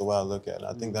here. That's the way I look at it.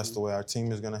 I think that's the way our team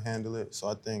is gonna handle it. So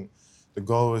I think the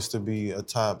goal is to be a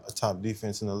top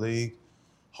defense in the league,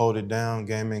 hold it down,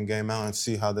 game in, game out, and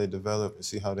see how they develop and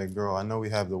see how they grow. I know we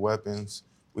have the weapons,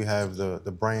 we have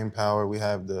the brain power, we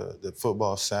have the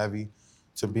football savvy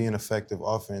to be an effective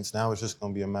offense. Now it's just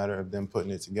gonna be a matter of them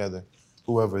putting it together,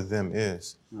 whoever them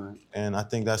is. Right. And I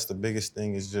think that's the biggest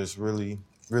thing, is just really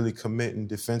committing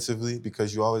defensively,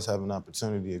 because you always have an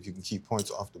opportunity if you can keep points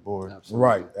off the board. Absolutely.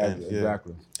 Right,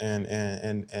 exactly.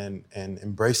 And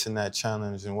embracing that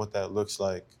challenge and what that looks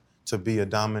like, to be a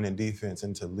dominant defense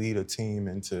and to lead a team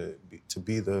and to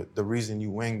be the reason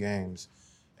you win games,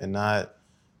 and not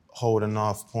holding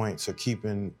off points or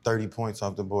keeping 30 points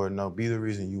off the board. No, be the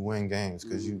reason you win games,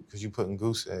 because you putting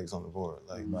goose eggs on the board.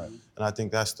 Like, and I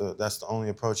think that's the only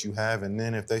approach you have. And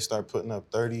then if they start putting up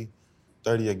 30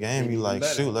 a game, you like,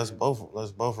 shoot, let's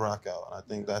both rock out. And I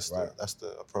think that's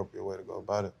the appropriate way to go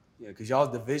about it. Yeah, because y'all's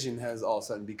division has all of a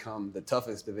sudden become the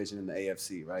toughest division in the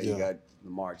AFC, right? Yeah. You got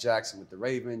Lamar Jackson with the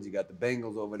Ravens, you got the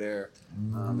Bengals over there,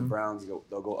 the Browns,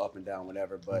 they'll go up and down,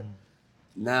 whatever. But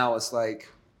now it's like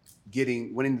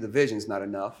winning the division is not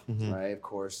enough, right? Of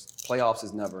course, playoffs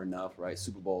is never enough, right?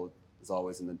 Super Bowl is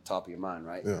always in the top of your mind,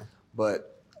 right? Yeah.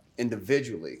 But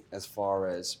individually, as far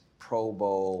as Pro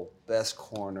Bowl, best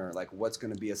corner, like what's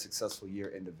going to be a successful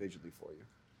year individually for you?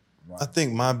 Right. I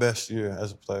think my best year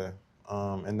as a player,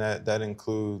 and that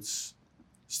includes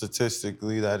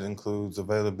statistically, that includes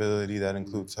availability, that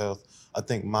includes health. I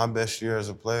think my best year as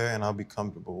a player, and I'll be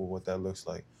comfortable with what that looks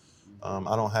like.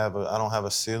 I don't have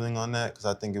a ceiling on that because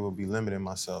I think it would be limiting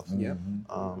myself.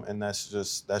 And that's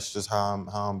just how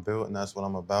I'm built, and that's what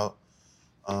I'm about.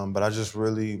 But I just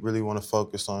really want to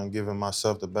focus on giving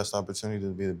myself the best opportunity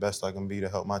to be the best I can be to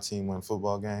help my team win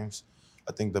football games.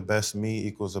 I think the best me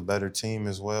equals a better team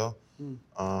as well.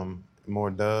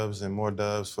 More dubs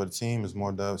for the team is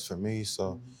more dubs for me.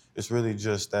 So it's really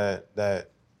just that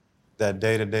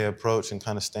day-to-day approach and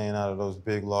kind of staying out of those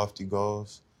big lofty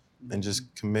goals and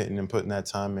just committing and putting that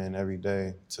time in every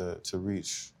day to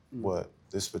reach what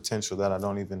this potential that I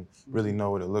don't even really know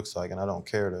what it looks like, and I don't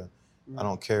care to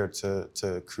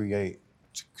create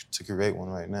one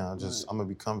right now. I'm gonna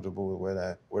be comfortable with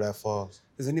where that falls.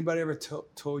 Has anybody ever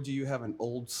told you have an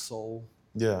old soul?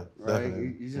 Yeah, right.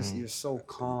 Definitely. You're so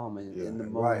calm and in the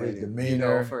moment. Right,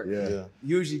 demeanor.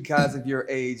 Usually guys of your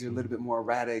age are a little bit more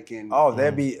erratic and. Oh,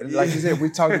 that'd be like you said. We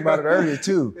talked about it earlier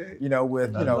too.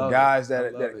 With guys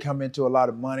that come into a lot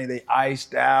of money, they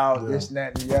iced out, this and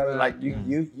that and the other. Like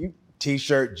you.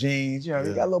 T-shirt, jeans, you got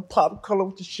a little pop color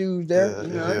with the shoes there.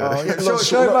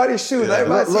 Show everybody his shoes.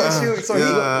 Everybody see his shoes. So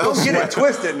don't get it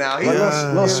twisted now.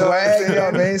 Little swag, you know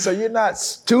what I mean? So you're not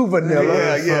too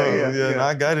vanilla. Yeah. No,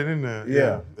 I got it in there.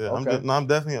 Yeah. Okay. I'm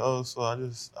definitely old, so I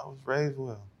was raised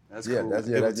well. That's cool. That's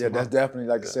definitely,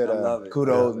 like I said,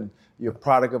 kudos, and you're a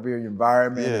product of your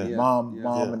environment, and mom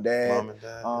and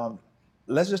dad.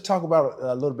 Let's just talk about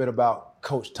a little bit about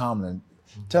Coach Tomlin.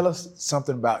 Tell us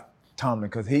something about Tomlin,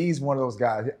 because he's one of those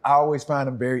guys. I always find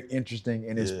him very interesting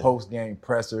in his post-game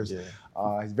pressers.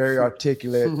 He's very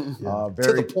articulate, very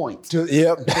to the point.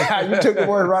 You took the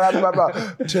word right out of my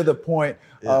mouth. To the point.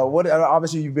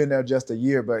 Obviously you've been there just a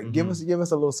year, but give us a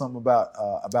little something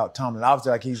about Tomlin.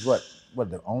 Obviously, like he's what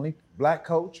the only black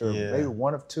coach, or maybe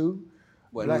one of two.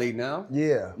 What, in the league now?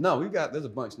 Yeah. No, there's a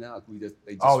bunch now. They just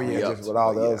just with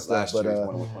all the other stuff.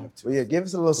 But give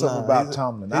us a little something about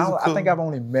Tomlin. I think I've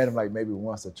only met him like maybe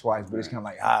once or twice, but it's kind of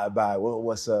like, hi, bye,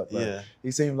 what's up? But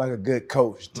he seems like a good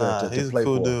coach to play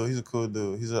for. He's a cool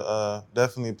dude. He's a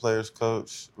definitely a player's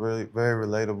coach, really very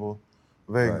relatable,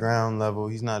 very ground level.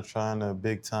 He's not trying to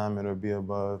big time it or be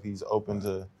above. He's open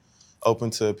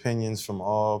to opinions from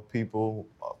all people,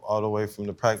 all the way from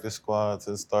the practice squad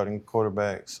to the starting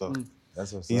quarterback. So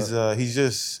that's what's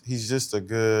he's just a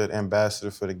good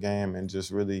ambassador for the game and just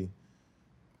really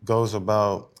goes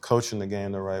about coaching the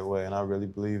game the right way. And I really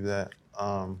believe that.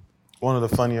 One of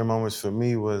the funnier moments for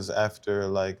me was after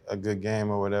like a good game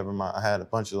or whatever. I had a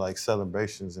bunch of like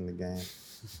celebrations in the game.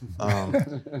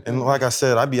 And like I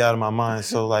said, I'd be out of my mind.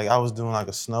 So like I was doing like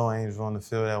a snow angel on the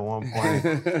field at one point.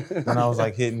 And I was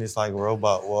like hitting this like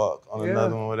robot walk on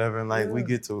another one, whatever. And like we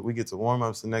get to warm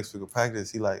ups the next week of practice.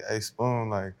 He like, hey Spoon,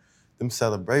 like them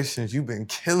celebrations, you've been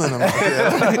killing them out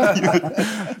there.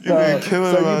 You've been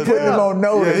killing them out there. So you put them on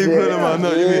notice. Yeah, he put them on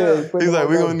notice. He's like,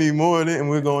 we're going to need more of it, and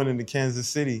we're going into Kansas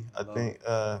City, I think,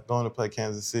 going to play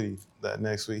Kansas City that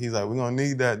next week. He's like, we're going to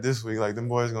need that this week. Like, them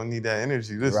boys going to need that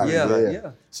energy this week.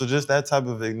 So just that type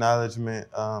of acknowledgement,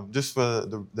 just for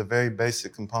the very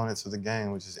basic components of the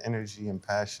game, which is energy and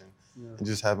passion. And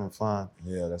just having fun.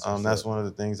 That's one of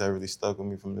the things that really stuck with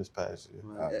me from this past year.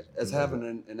 Right. As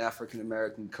having an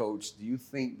African-American coach, do you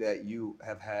think that you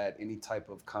have had any type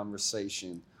of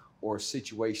conversation or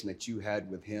situation that you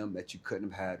had with him that you couldn't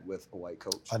have had with a white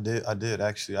coach? I did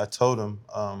actually. I told him,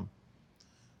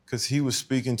 because he was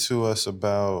speaking to us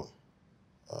about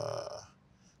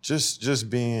just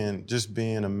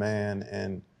being a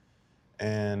man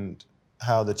and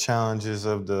how the challenges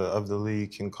of the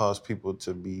league can cause people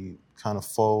to be kind of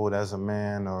fold as a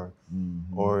man,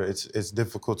 or it's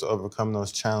difficult to overcome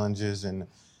those challenges. And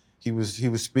he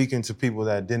was speaking to people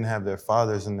that didn't have their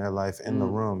fathers in their life in the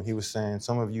room. He was saying,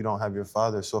 some of you don't have your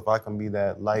father, so if I can be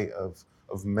that light of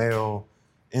male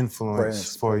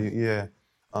influence for you,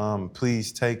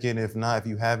 please take it. If not, if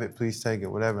you have it, please take it,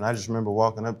 whatever. And I just remember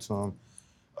walking up to him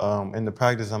in the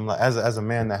practice. I'm like, as a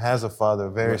man that has a father,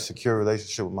 a very secure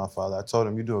relationship with my father, I told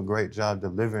him, you do a great job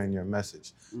delivering your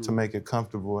message to make it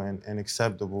comfortable and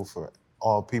acceptable for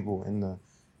all people in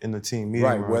the team meeting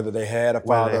room. Whether they had a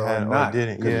father or not. Or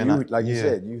didn't. You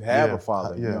said, you have a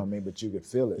father, you know what I mean, but you could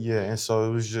feel it. Yeah, and so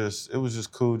it was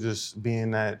just cool just being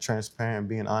that transparent,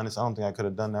 being honest. I don't think I could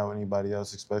have done that with anybody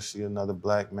else, especially another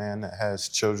black man that has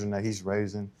children that he's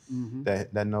raising,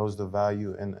 that knows the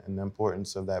value and the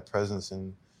importance of that presence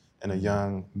in a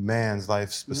young man's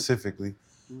life specifically.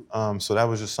 So that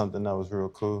was just something that was real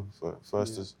cool for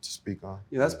us to speak on.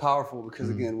 Yeah, that's powerful because,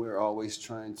 again, we're always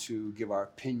trying to give our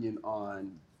opinion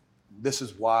on this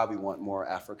is why we want more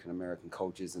African-American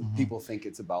coaches. And people think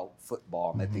it's about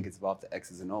football, and they think it's about the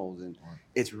X's and O's, and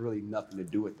it's really nothing to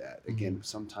do with that. Again,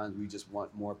 sometimes we just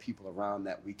want more people around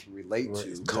that we can relate to.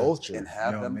 It's culture. And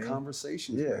have them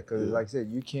conversations. Yeah, because like I said,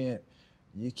 you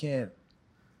can't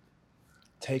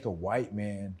take a white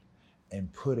man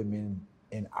and put him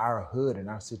in our hood, in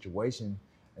our situation,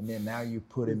 and then now you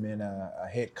put him in a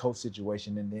head coach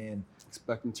situation, and then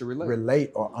expect him to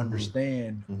relate or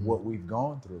understand what we've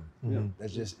gone through.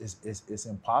 That's just it's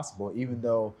impossible. Even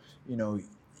though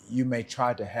you may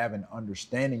try to have an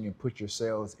understanding and put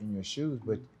yourselves in your shoes,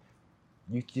 but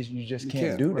you just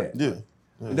can't do that. Yeah.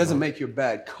 It doesn't make you a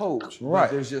bad coach, right?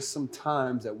 But there's just some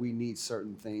times that we need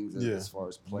certain things as far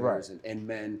as players and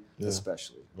men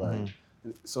especially, right?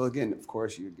 So again, of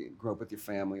course, you grew up with your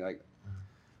family, like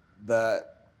the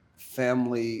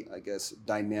family, I guess,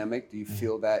 dynamic. Do you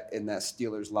feel that in that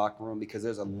Steelers locker room? Because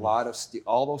there's a lot of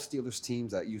all those Steelers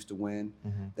teams that used to win,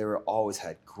 they were always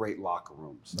had great locker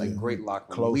rooms, like great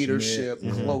locker room leadership,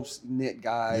 close-knit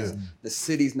guys. The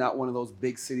city's not one of those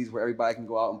big cities where everybody can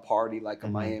go out and party like a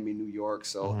Miami, New York.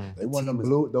 So they want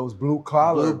those blue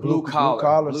collar,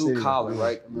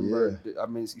 right? Remember, I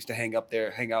mean, used to hang out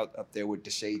up there with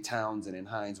Deshae Townsend and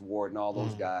Hines Ward and all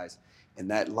those guys. And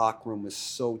that locker room is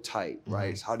so tight,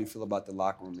 right? So how do you feel about the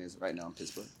locker room is right now in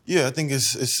Pittsburgh? Yeah, I think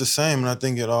it's the same, and I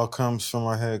think it all comes from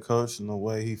our head coach and the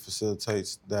way he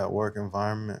facilitates that work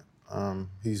environment.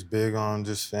 He's big on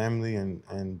just family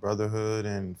and brotherhood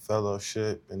and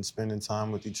fellowship and spending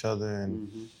time with each other,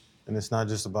 and it's not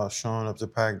just about showing up to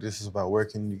practice. It's about where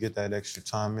can you get that extra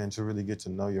time in to really get to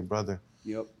know your brother.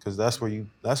 Yep. Because that's where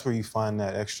you find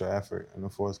that extra effort in the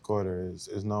fourth quarter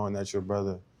is knowing that your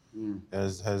brother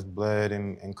has bled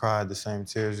and cried the same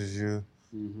tears as you.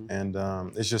 And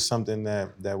it's just something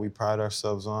that we pride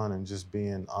ourselves on, and just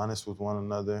being honest with one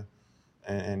another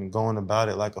and going about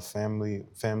it like a family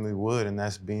would, and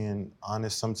that's being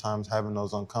honest, sometimes having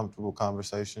those uncomfortable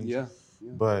conversations.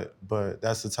 But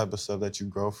that's the type of stuff that you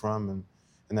grow from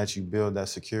and that you build that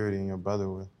security in your brother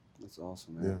with. That's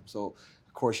awesome, man. So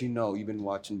of course you've been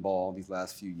watching ball these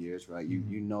last few years, right?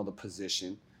 You know the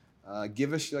position.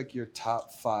 Give us like your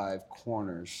top 5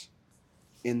 corners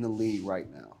in the league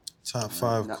right now. Top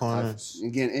 5 corners.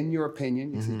 Again, in your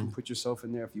opinion, if you can put yourself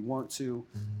in there if you want to.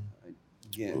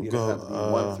 Again, you don't have to be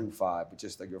 1 through 5, but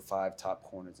just like your 5 top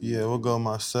corners. We'll go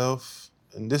myself,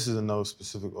 and this is in no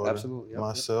specific order. Absolutely.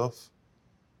 Myself,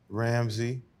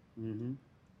 Ramsey.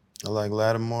 I like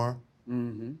Lattimore.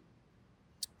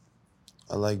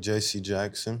 I like J.C.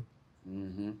 Jackson.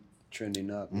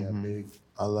 Trending up, big.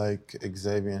 I like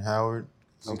Xavier Howard.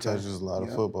 He touches a lot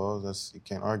of footballs. You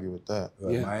can't argue with that.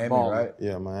 Miami, ball. right?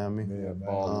 Yeah, Miami. Yeah,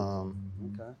 ball.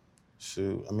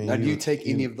 Shoot, I mean. Now, do you take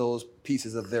any of those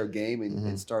pieces of their game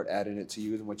and start adding it to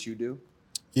you and what you do?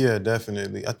 Yeah,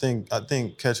 definitely. I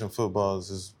think catching footballs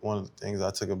is one of the things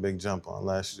I took a big jump on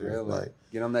last year. Really? Like,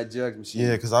 get on that jug machine.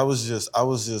 Yeah, because I was just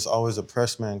always a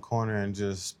press man corner and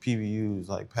just PBUs,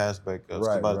 like pass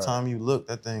breakups. By the time you look,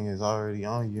 that thing is already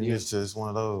on you. And it's just one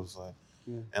of those.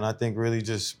 And I think really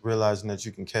just realizing that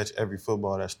you can catch every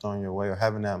football that's thrown your way, or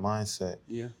having that mindset,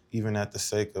 even at the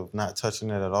sake of not touching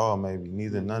it at all, maybe.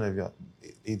 None of y'all,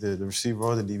 either the receiver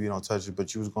or the DB don't touch it,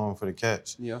 but you was going for the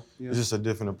catch. It's just a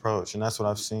different approach. And that's what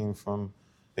I've seen from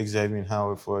Xavier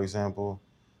Howard, for example.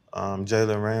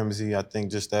 Jalen Ramsey, I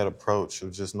think just that approach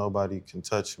of just nobody can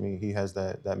touch me. He has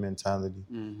that mentality.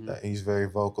 That he's very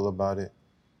vocal about it.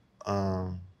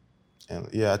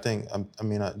 And I think,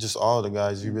 just all the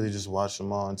guys, you really just watch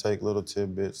them all and take little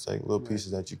tidbits, take little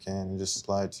pieces that you can and just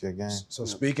apply it to your game. So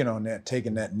speaking on that,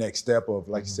 taking that next step of,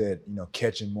 like you said,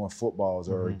 catching more footballs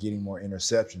or getting more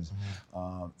interceptions,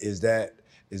 is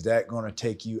that going to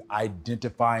take you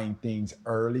identifying things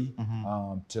early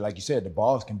to, like you said, the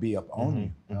balls can be up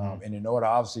on you. And in order,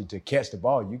 obviously, to catch the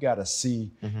ball, you got to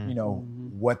see,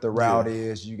 what the route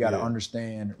is. You got to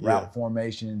understand route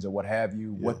formations or what have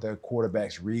you, what the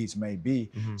quarterback's reads may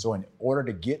be. So in order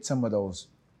to get some of those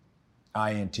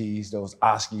INTs, those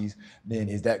OSCEs, then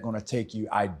is that going to take you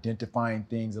identifying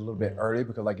things a little bit early?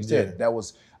 Because like you said,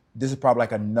 this is probably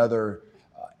like another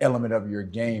element of your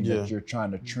game that you're trying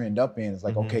to trend up in. It's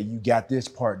like, okay, you got this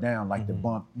part down, like the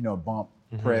bump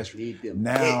press.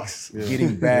 Now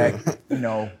getting back,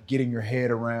 getting your head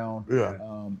around,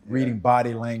 reading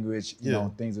body language,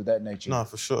 things of that nature. No,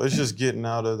 for sure. It's just getting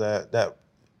out of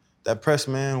that press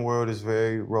man world is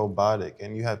very robotic,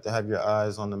 and you have to have your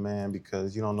eyes on the man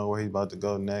because you don't know where he's about to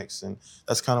go next. And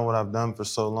that's kind of what I've done for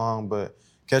so long, but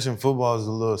catching football is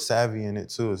a little savvy in it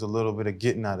too. It's a little bit of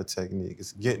getting out of technique.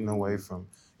 It's getting away from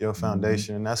your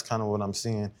foundation, and that's kind of what I'm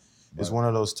seeing it's one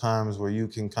of those times where you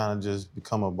can kind of just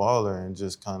become a baller and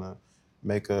just kind of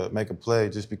make a play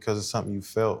just because of something you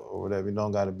felt or whatever. You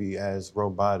don't got to be as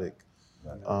robotic.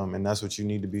 Right. And that's what you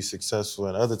need to be successful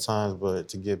at other times, but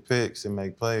to get picks and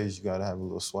make plays, you got to have a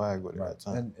little swag with it at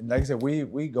time. And like I said,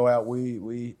 we go out,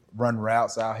 we run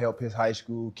routes. I'll help his high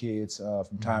school kids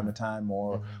from time to time,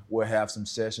 or we'll have some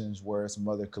sessions where some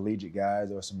other collegiate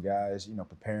guys or some guys,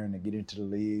 preparing to get into the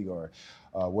league or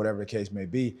whatever the case may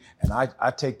be. And I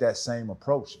take that same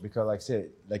approach because, like I said,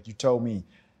 like you told me,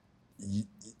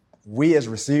 we as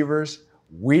receivers,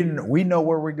 we know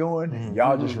where we're going.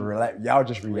 Y'all just y'all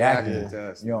just reacting.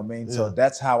 You know what I mean? Yeah. So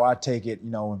that's how I take it.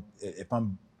 If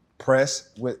I'm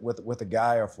pressed with a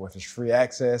guy or if it's free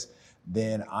access,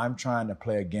 then I'm trying to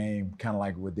play a game kind of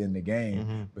like within the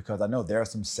game because I know there are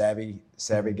some savvy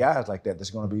guys like that.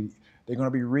 They're going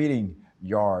to be reading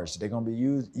yards. They're going to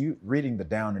be reading the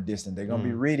down and distance. They're going to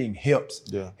be reading hips,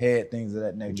 head, things of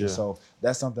that nature. Yeah. So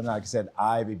that's something, like I said,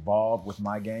 I've evolved with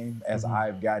my game as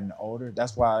I've gotten older.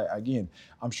 That's why, again,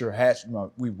 I'm sure Hatch,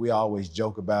 we always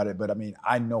joke about it, but I mean,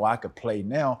 I know I could play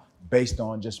now based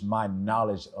on just my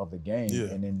knowledge of the game. Yeah.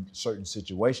 And in certain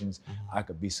situations, I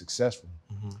could be successful.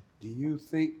 Do you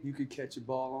think you could catch a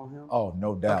ball on him? Oh,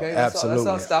 no doubt. Okay, absolutely.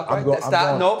 That's all. Stop right there.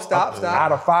 Stop.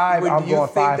 Out of 5, I'm going 5 to 5. Do you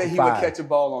think that he would catch a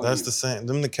ball on you? That's the same.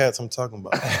 Them the cats I'm talking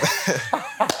about.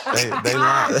 they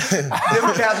lie. Them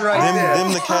cats right there.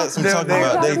 Them the cats I'm talking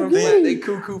about. They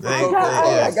cuckoo for cocoa.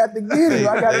 I got to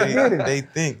get him. They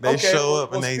think. They show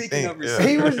up and they think.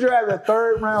 He was drafted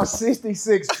 3rd round,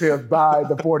 66th pick by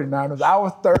the 49ers. I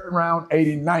was 3rd round,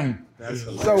 89th.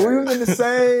 So we was in the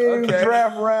same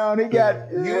draft round. You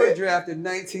were drafted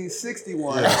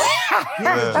 1961. He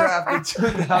was drafted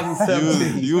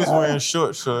 2017. You was wearing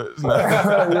short shorts.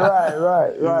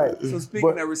 Right. So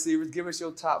speaking of receivers, give us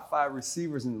your top 5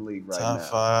 receivers in the league right now. Top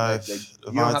 5. You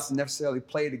don't have to necessarily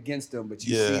play against them, but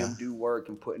you see them do work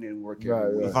and putting in work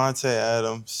every week. Davante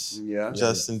Adams,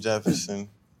 Justin Jefferson,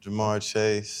 Jamar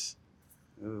Chase.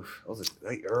 Oof, those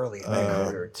are early in their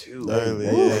career too. Early,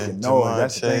 making noise.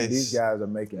 That's the thing. These guys are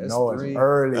making noise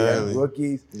early as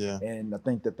rookies. Yeah. And I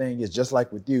think the thing is, just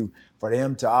like with you, for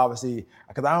them to obviously,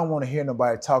 because I don't want to hear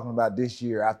nobody talking about this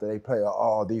year after they play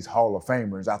all these Hall of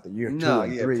Famers after year 2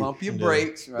 and 3. Pump your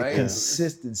brakes, right? The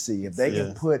consistency. If they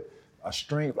can put a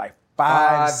string like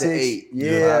 5 to 8. 5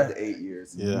 to 8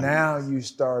 years. Yeah. Now you're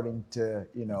starting to,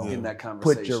 in that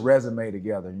conversation, put your resume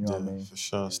together. You know what I mean? For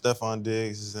sure. Stephon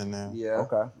Diggs is in there. Yeah.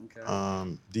 Okay.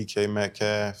 DK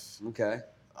Metcalf. Okay.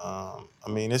 I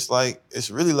mean, it's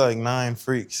really like 9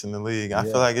 freaks in the league. I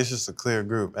feel like it's just a clear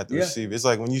group at the receiver. It's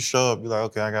like when you show up, you're like,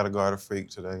 okay, I got to guard a freak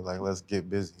today. Like, let's get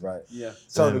busy. Right. Yeah.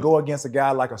 So to go against a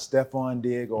guy like a Stephon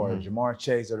Diggs or a Jamar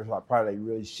Chase, that are like probably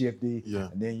really shifty,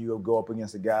 and then you'll go up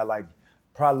against a guy like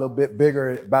probably a little bit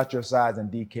bigger about your size than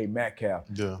DK Metcalf.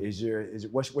 Yeah.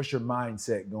 What's your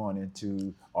mindset going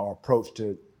into our approach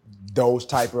to those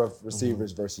type of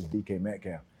receivers versus DK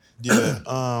Metcalf? Yeah,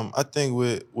 I think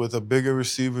with a bigger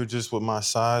receiver, just with my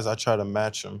size, I try to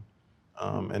match him.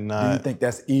 And not, do you think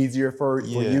that's easier for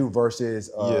you versus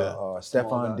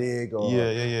Stephon Diggs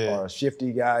or a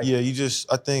shifty guy? Yeah,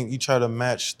 I think you try to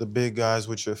match the big guys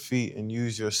with your feet and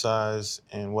use your size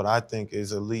and what I think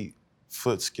is elite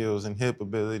foot skills and hip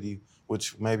ability,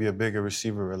 which maybe a bigger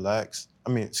receiver lacks.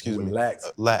 Lacks.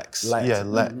 Yeah,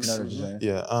 lacks.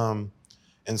 Yeah.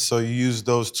 And so you use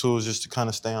those tools just to kind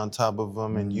of stay on top of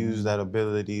them and use that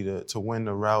ability to win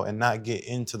the route and not get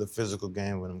into the physical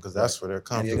game with them because that's where they're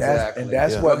comfortable. Exactly. And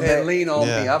that's what lean on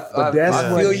me.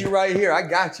 I feel you right here. I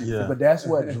got you. Yeah. But that's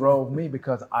what drove me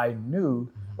because I knew,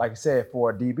 like I said,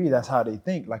 for a DB, that's how they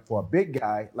think. Like for a big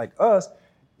guy like us,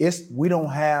 we don't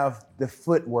have the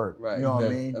footwork, you know what I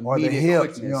mean? Or the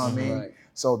hips, you know what I mean? Right.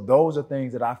 So those are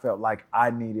things that I felt like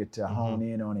I needed to hone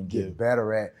in on and get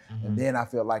better at. And then I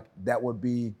felt like that would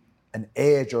be an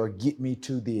edge or get me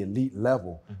to the elite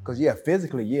level. Because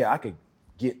physically, I could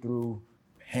get through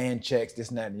hand checks, this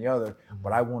and that and the other,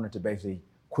 but I wanted to basically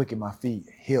quicken my feet,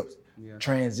 hips,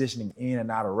 transitioning in and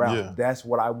out of route. Yeah. That's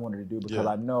what I wanted to do because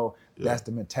I know that's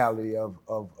the mentality of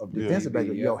defensive back.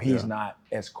 He's not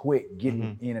as quick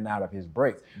getting in and out of his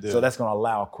breaks. Yeah. So that's going to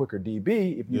allow a quicker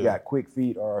DB, if you got quick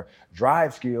feet or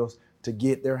drive skills, to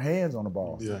get their hands on the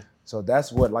ball. Yeah. So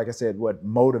that's what, like I said, what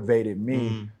motivated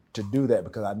me to do that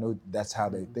because I knew that's how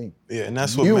they think. Yeah, and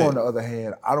that's what on the other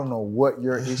hand, I don't know what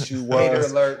your issue was. Hater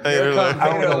alert. Hater alert. I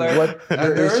don't know what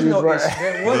your issue was.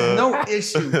 There was no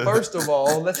issue. First of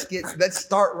all, let's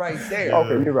start right there.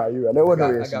 Okay, you're right. There was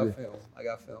no issue. I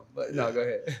got film. But no, go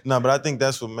ahead. No, but I think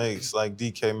that's what makes like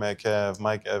DK Metcalf,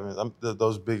 Mike Evans,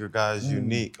 those bigger guys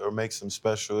unique or makes them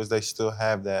special is they still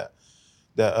have that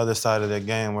that other side of their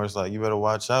game where it's like, you better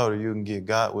watch out or you can get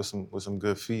got with some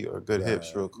good feet or good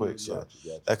hips real quick. So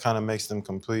that kind of makes them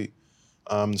complete.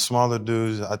 The smaller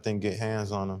dudes, I think, get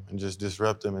hands on them and just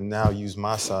disrupt them and now use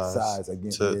my size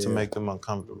again, to make them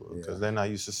uncomfortable because they're not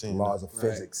used to seeing laws of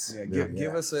physics. Yeah.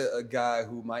 Give us a guy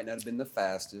who might not have been the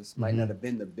fastest, might not have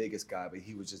been the biggest guy, but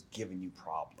he was just giving you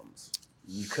problems.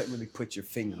 You couldn't really put your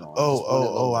finger on.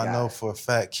 I know for a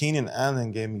fact. Keenan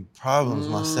Allen gave me problems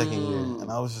my second year,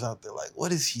 and I was just out there like,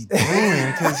 what is he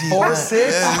doing? Because he's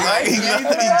 4'6". He gave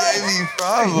me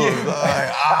problems.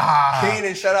 Like,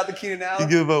 Keenan, shout out to Keenan Allen.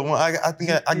 He gave up one. I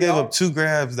think I gave up 2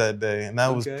 grabs that day, and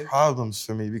that was problems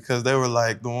for me because they were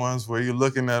like the ones where you're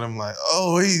looking at him like,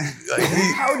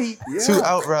 two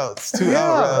out routes.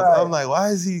 Right. I'm like, why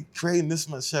is he creating this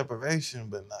much separation?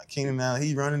 But not Keenan Allen.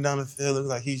 He running down the field, looks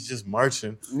like he's just marching.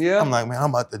 Yeah. I'm like, man,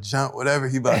 I'm about to jump, whatever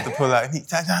he about to pull out. And he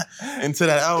into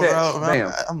that out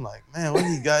route. I'm like, man, what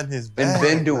he got in his bag? And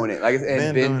been doing it. Like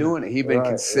been doing it. He been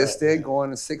consistent, going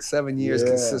to 6-7 years,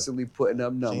 consistently putting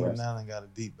up numbers. Keenan Allen got a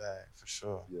deep bag for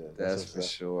sure. Yeah, that's for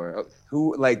sure.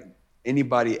 Who, like,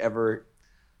 anybody ever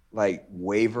like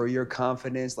waver your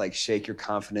confidence, like shake your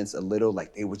confidence a little,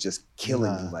 like they were just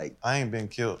killing you? Like, I ain't been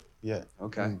killed yet.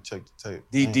 Okay. Check the tape.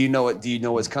 Do you know it? Do you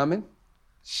know what's coming?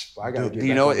 I gotta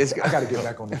get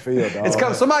back on the field, dog. It's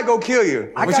coming. Somebody go kill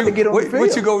you. I gotta get on the field.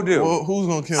 What you go do? Well, who's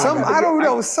gonna kill me? I don't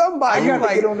know. Somebody. I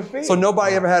gotta get on the field. So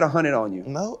nobody ever had 100 on you?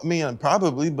 No, I mean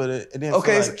probably, but it didn't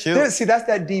feel like kill. See, that's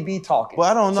that DB talking.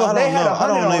 Well, I don't know. I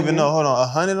don't even know. Hold on,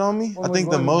 100 on me? I think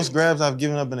the most grabs I've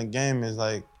given up in a game is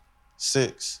like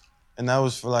 6, and that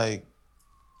was for like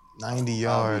 90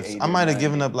 yards. I might have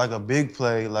given up like a big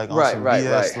play, like on some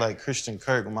BS, like Christian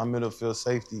Kirk, my middle field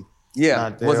safety.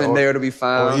 Yeah, wasn't there to be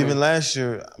found. Or even last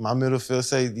year, my middle field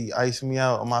safety iced me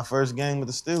out on my first game with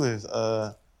the Steelers.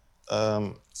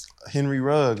 Henry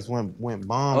Ruggs went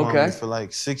bomb on me for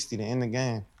like 60 to end the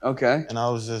game. Okay. And I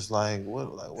was just like,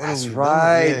 what That's are we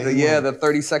right. doing? The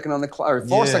 30 second on the clock, or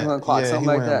 4 seconds on the clock, something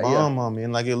like that. He went bomb on me.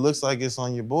 And like, it looks like it's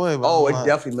on your boy. But it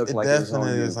definitely looks like it's on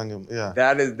you. Is on you. Yeah.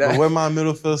 That is that. But where my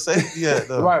middle field safety at,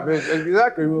 though? Right,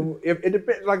 exactly. If it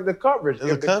depends, like the coverage.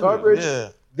 If the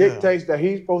coverage dictates that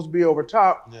he's supposed to be over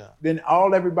top, then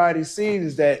all everybody sees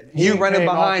is that you running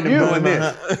behind him doing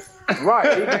this.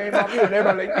 Right, he came off you and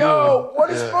everybody like, yo, what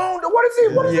is Spoon? What is he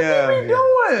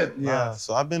doing? Yeah,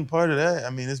 so I've been part of that. I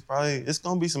mean, it's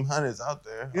gonna be some hundreds out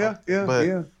there.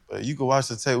 But you can watch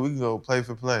the tape. We can go play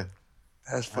for play.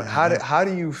 That's funny. How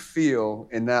do you feel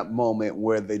in that moment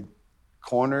where the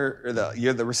corner or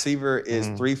the receiver is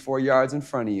 3-4 yards in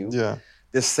front of you? Yeah.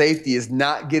 The safety is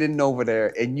not getting over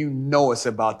there, and you know it's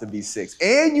about to be 6,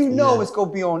 and you know it's gonna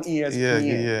be on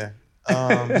ESPN. Yeah.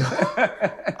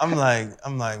 I'm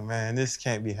like, man, this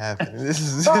can't be happening. This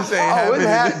ain't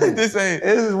happening. This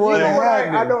is what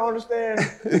I don't understand.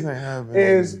 This ain't happening.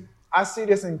 Is I see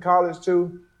this in college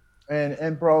too, and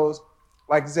in pros.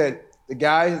 Like I said,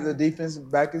 the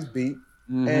defensive back is beat,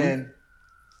 and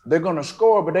they're gonna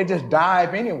score, but they just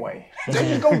dive anyway. They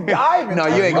just go dive. No,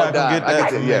 you ain't gonna dive. I'm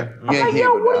like,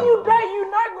 yo, what are you dive?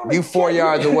 You're not gonna. You 4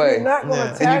 yards away. You're not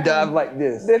gonna and you dive like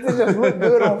this. Does it just look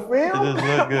good on film? It just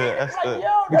look good.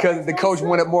 Because the coach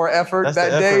wanted more effort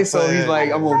that day, so he's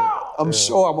like, I'm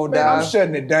sure I'm gonna dive. I'm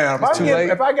shutting it down. It's too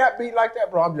late. If I got beat like that,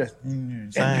 bro, I'm just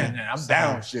I'm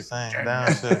downshift.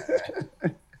 Downshift.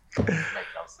 Make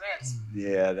no sense.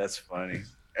 Yeah, that's funny.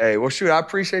 Hey, well, shoot, I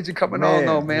appreciate you coming on,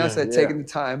 though, man. I said taking the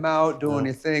time out, doing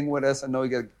your thing with us. I know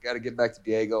you got to get back to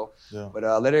Diego. Yeah. But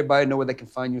let everybody know where they can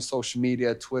find you on social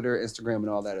media, Twitter, Instagram, and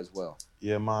all that as well.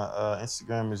 Yeah, my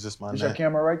Instagram is just my name. Is your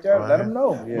camera right there? Let them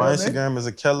know. Yeah. My Instagram is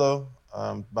Akello.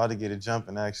 I'm about to get it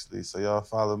jumping, actually, so y'all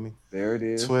follow me. There it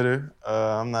is. Twitter,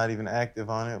 I'm not even active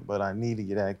on it, but I need to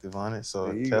get active on it, so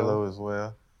Akello as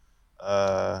well.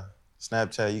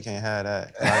 Snapchat, you can't have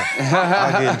that.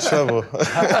 I'll get in trouble.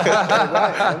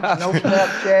 No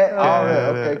Snapchat. All right.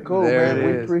 Okay, cool, man.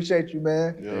 We appreciate you,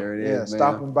 man. There it is, man.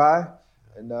 Stopping by.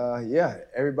 And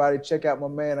everybody check out my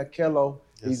man Akello.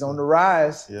 He's on the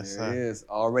rise. Yes, sir. There he is.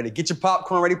 Already. Get your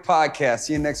popcorn ready podcast.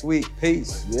 See you next week.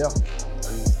 Peace. Yeah.